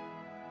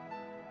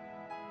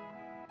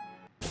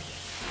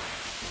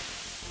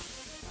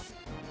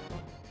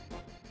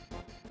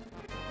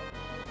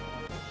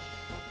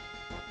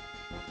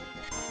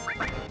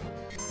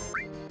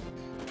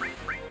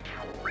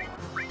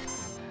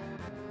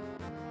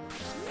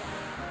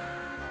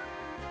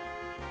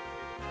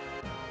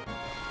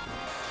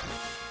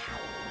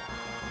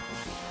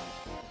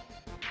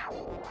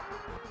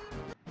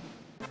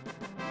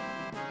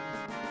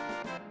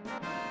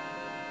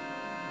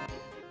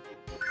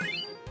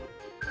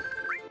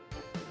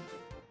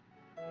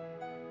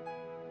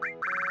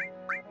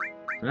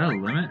 Is that a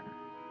limit?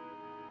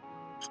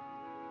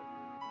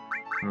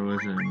 Or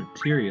was it a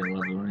material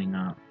leveling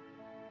up?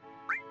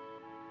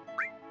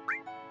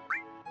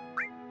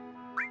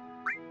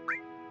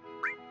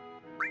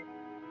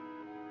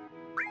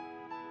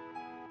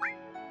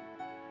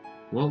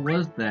 What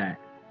was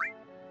that?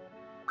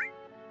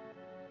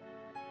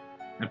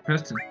 I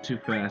pressed it too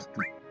fast.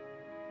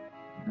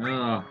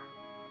 Ugh.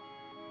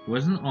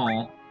 Wasn't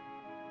all.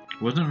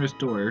 Wasn't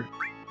restore.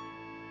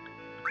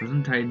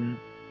 Wasn't Titan.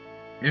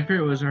 If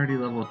it was already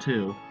level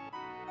 2.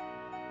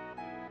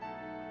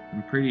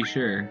 I'm pretty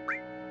sure.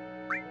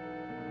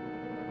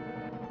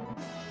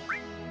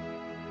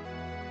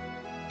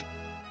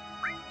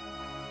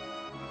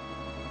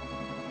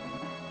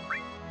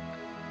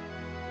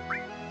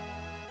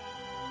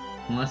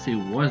 Unless he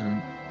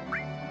wasn't.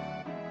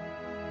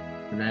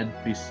 That'd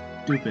be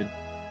stupid.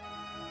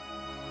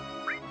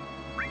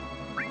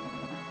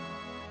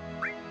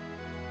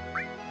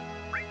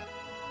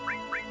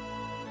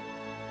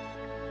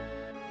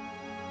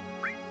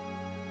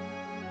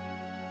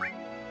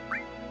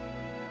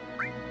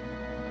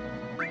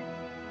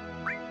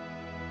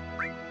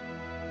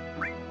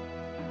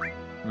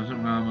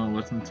 Wasn't Rama,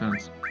 wasn't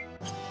Sense.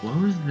 What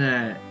was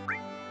that?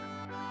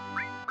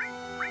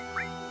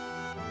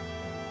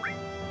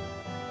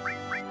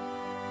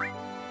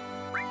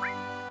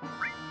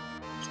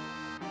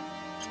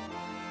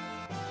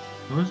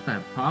 What was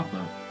that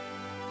pop-up?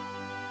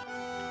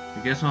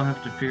 I guess I'll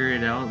have to figure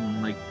it out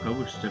and like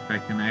post if I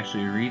can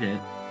actually read it.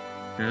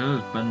 Cause I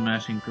was button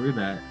mashing through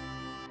that.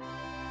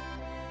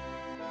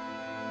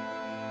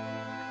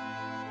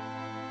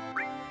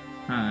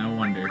 Huh, I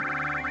wonder.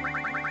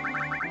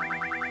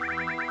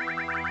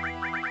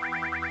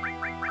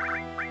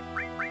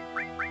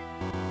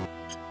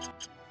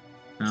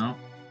 No?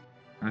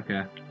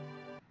 Okay.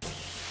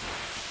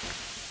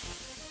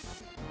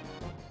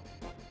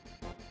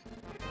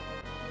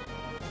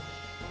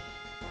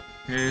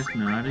 There's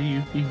not a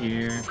Yuki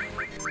here.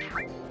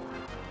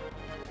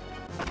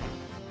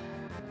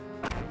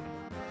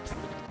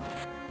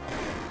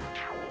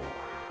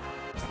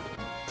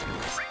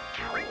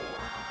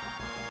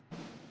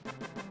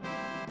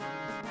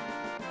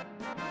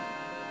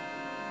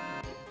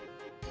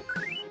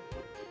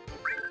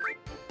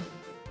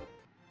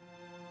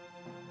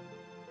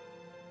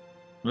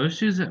 What if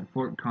she's at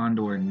Fort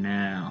Condor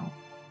now?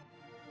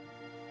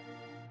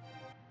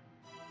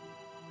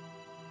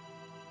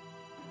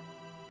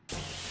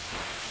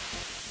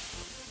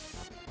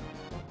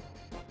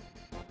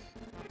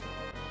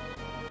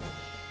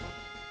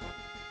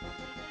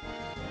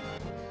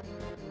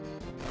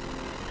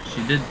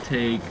 She did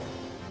take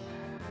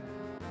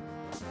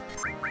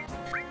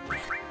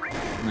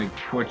like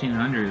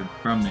 1400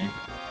 from me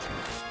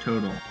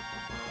total.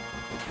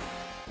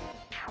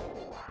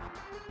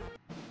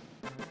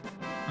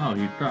 Oh,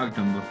 he frogged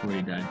him before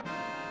he died.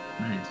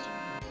 Nice.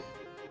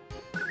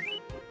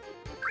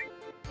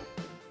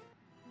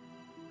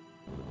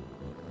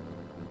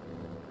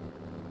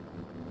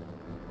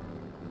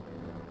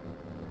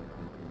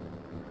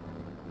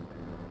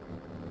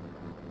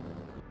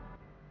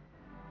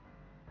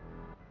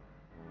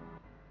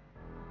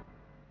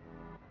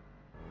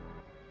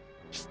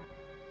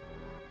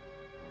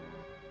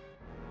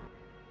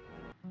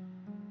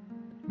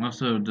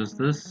 Also, does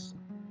this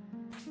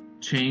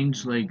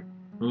change like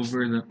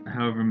over the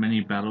however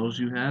many battles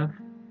you have?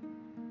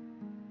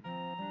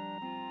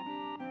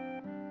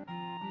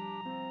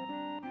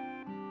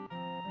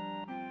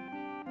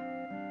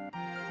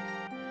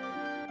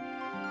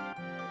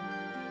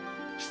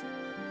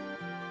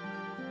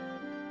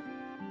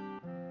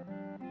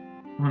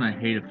 One I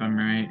hate if I'm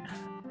right.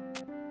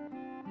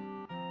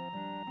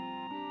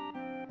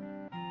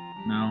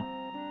 No.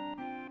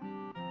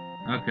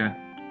 Okay.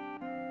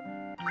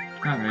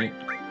 Alright.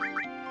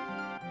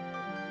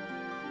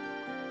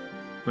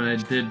 But I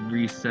did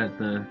reset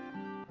the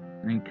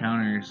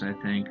encounters, I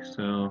think,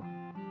 so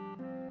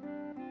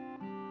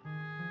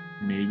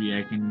maybe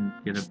I can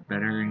get a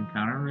better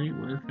encounter rate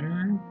with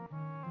her?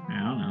 I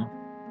don't know.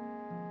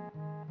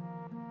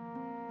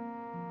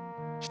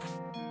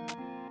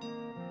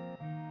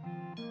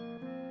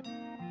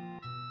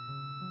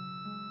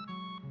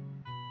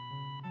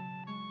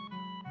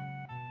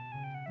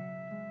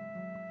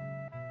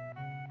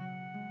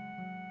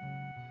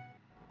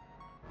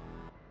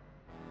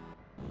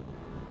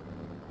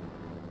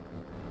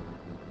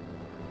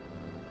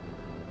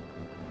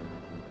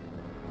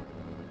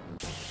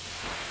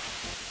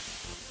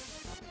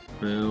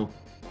 Boo.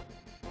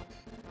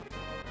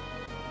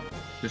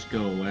 Just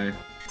go away.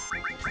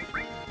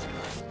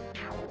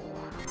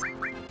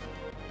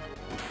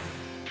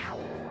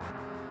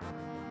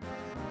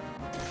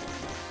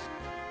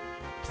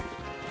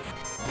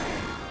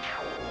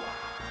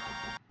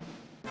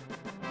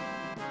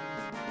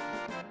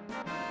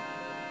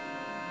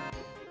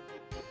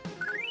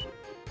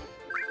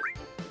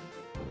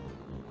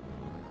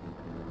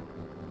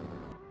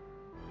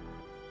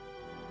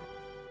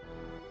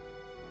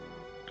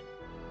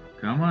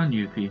 Come on,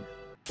 Yuffie.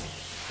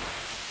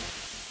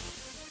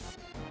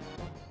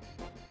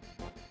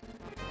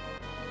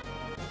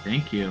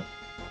 Thank you.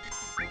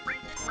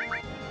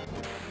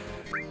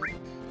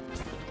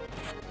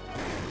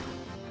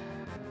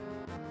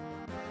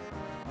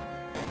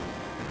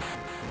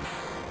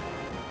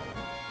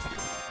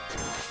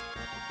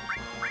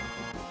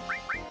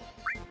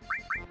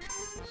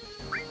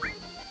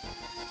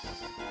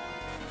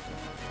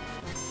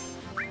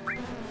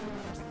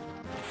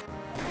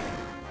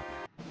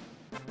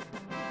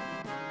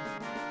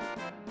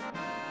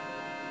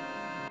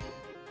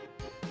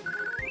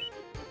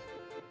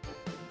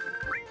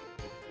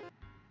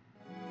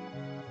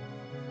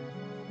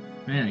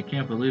 Man, I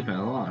can't believe I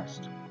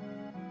lost.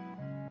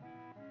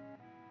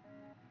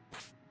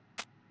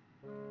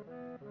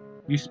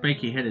 You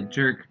spiky-headed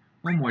jerk.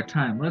 One more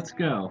time, let's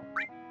go.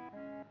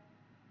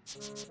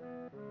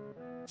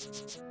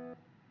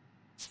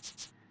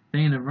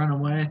 Thinking to run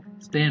away?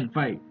 Stay and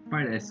fight.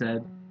 Fight, I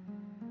said.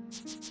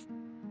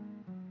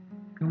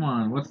 Come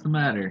on, what's the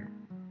matter?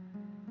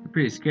 You're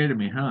pretty scared of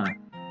me, huh?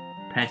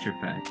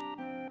 Petrified.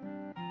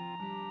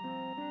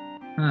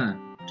 Huh,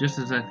 just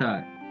as I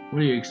thought. What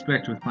do you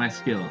expect with my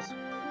skills?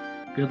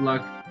 Good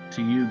luck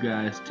to you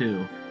guys,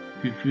 too.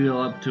 If you feel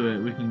up to it,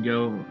 we can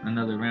go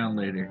another round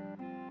later.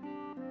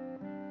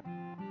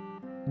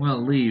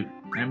 Well, leave.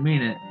 I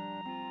mean it.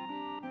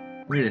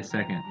 Wait a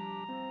second.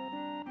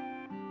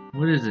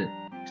 What is it?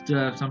 Still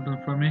have something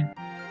for me?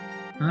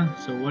 Huh?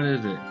 So what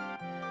is it?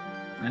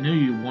 I knew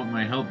you want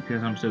my help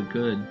because I'm so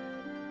good.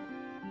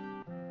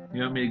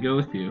 You want me to go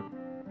with you?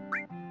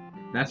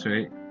 That's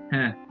right.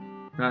 Heh.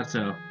 Thought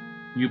so.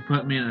 You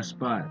put me in a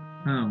spot.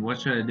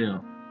 What should I do?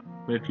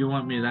 But if you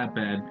want me that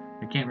bad,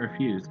 I can't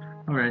refuse.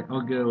 Alright,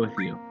 I'll go with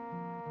you.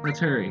 Let's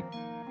hurry.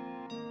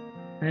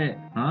 Hey,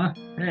 huh?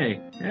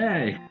 Hey,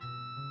 hey!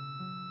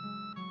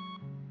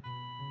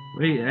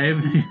 Wait, I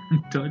haven't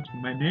even touched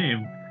my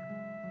name.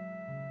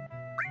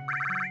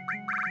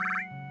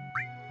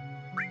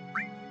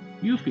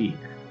 Yuffie.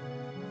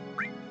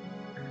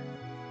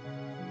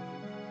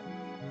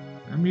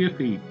 I'm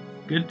Yuffie.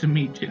 Good to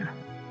meet you.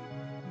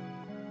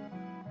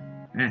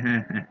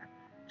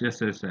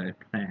 Just as I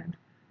planned.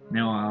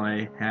 Now all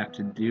I have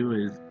to do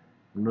is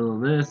a little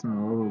this and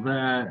a little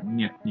that.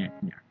 Nyuk, nyuk,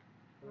 nyuk.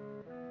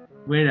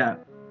 Wait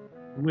up.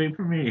 Wait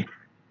for me.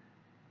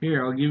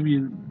 Here, I'll give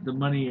you the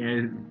money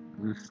I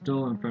was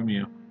stolen from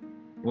you.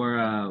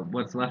 Or,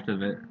 what's left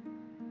of it.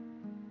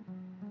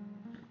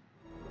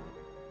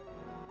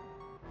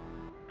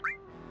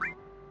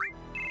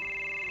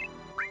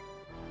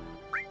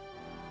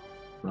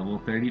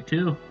 Level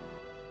 32.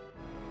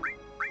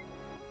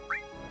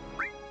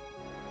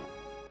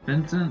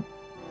 Vincent,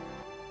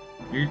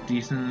 you're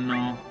decent and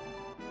all,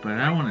 but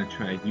I want to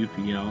try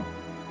Yuffie out.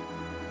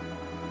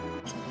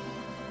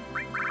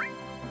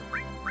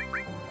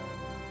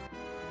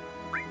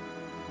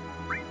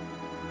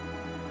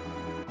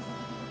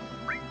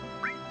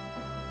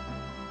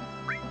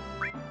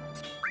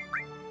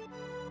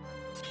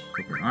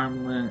 Silver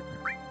armlet.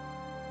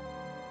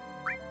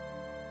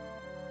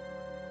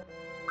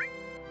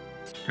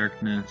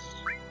 Darkness.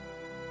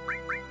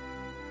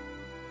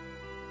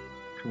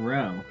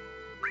 Crow.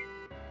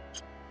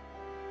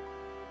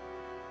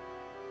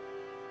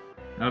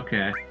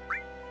 Okay.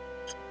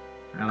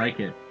 I like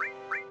it.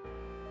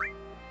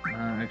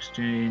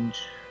 Exchange.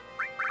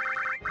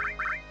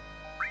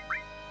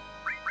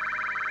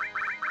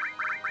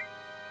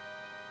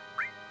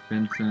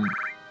 Vincent.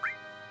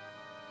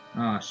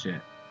 Oh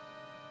shit.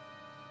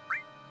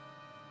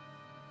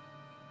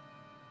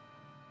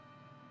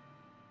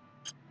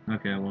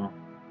 Okay, well.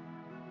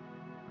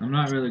 I'm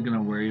not really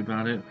gonna worry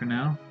about it for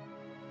now.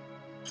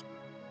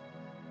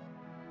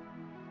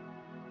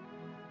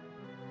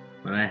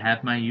 But I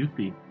have my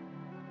Yuffie.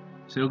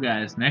 So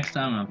guys, next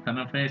time on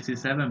Final Fantasy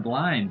VII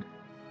Blind,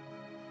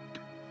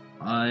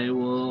 I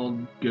will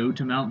go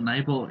to Mount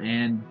Nibel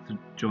and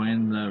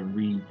join the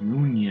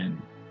reunion.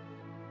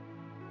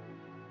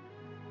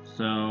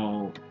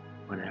 So,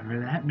 Whatever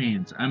that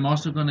means. I'm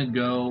also gonna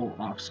go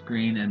off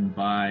screen and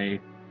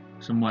buy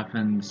some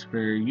weapons for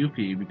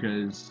Yuffie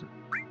because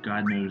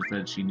God knows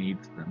that she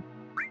needs them.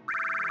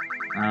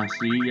 I'll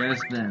see you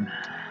guys then.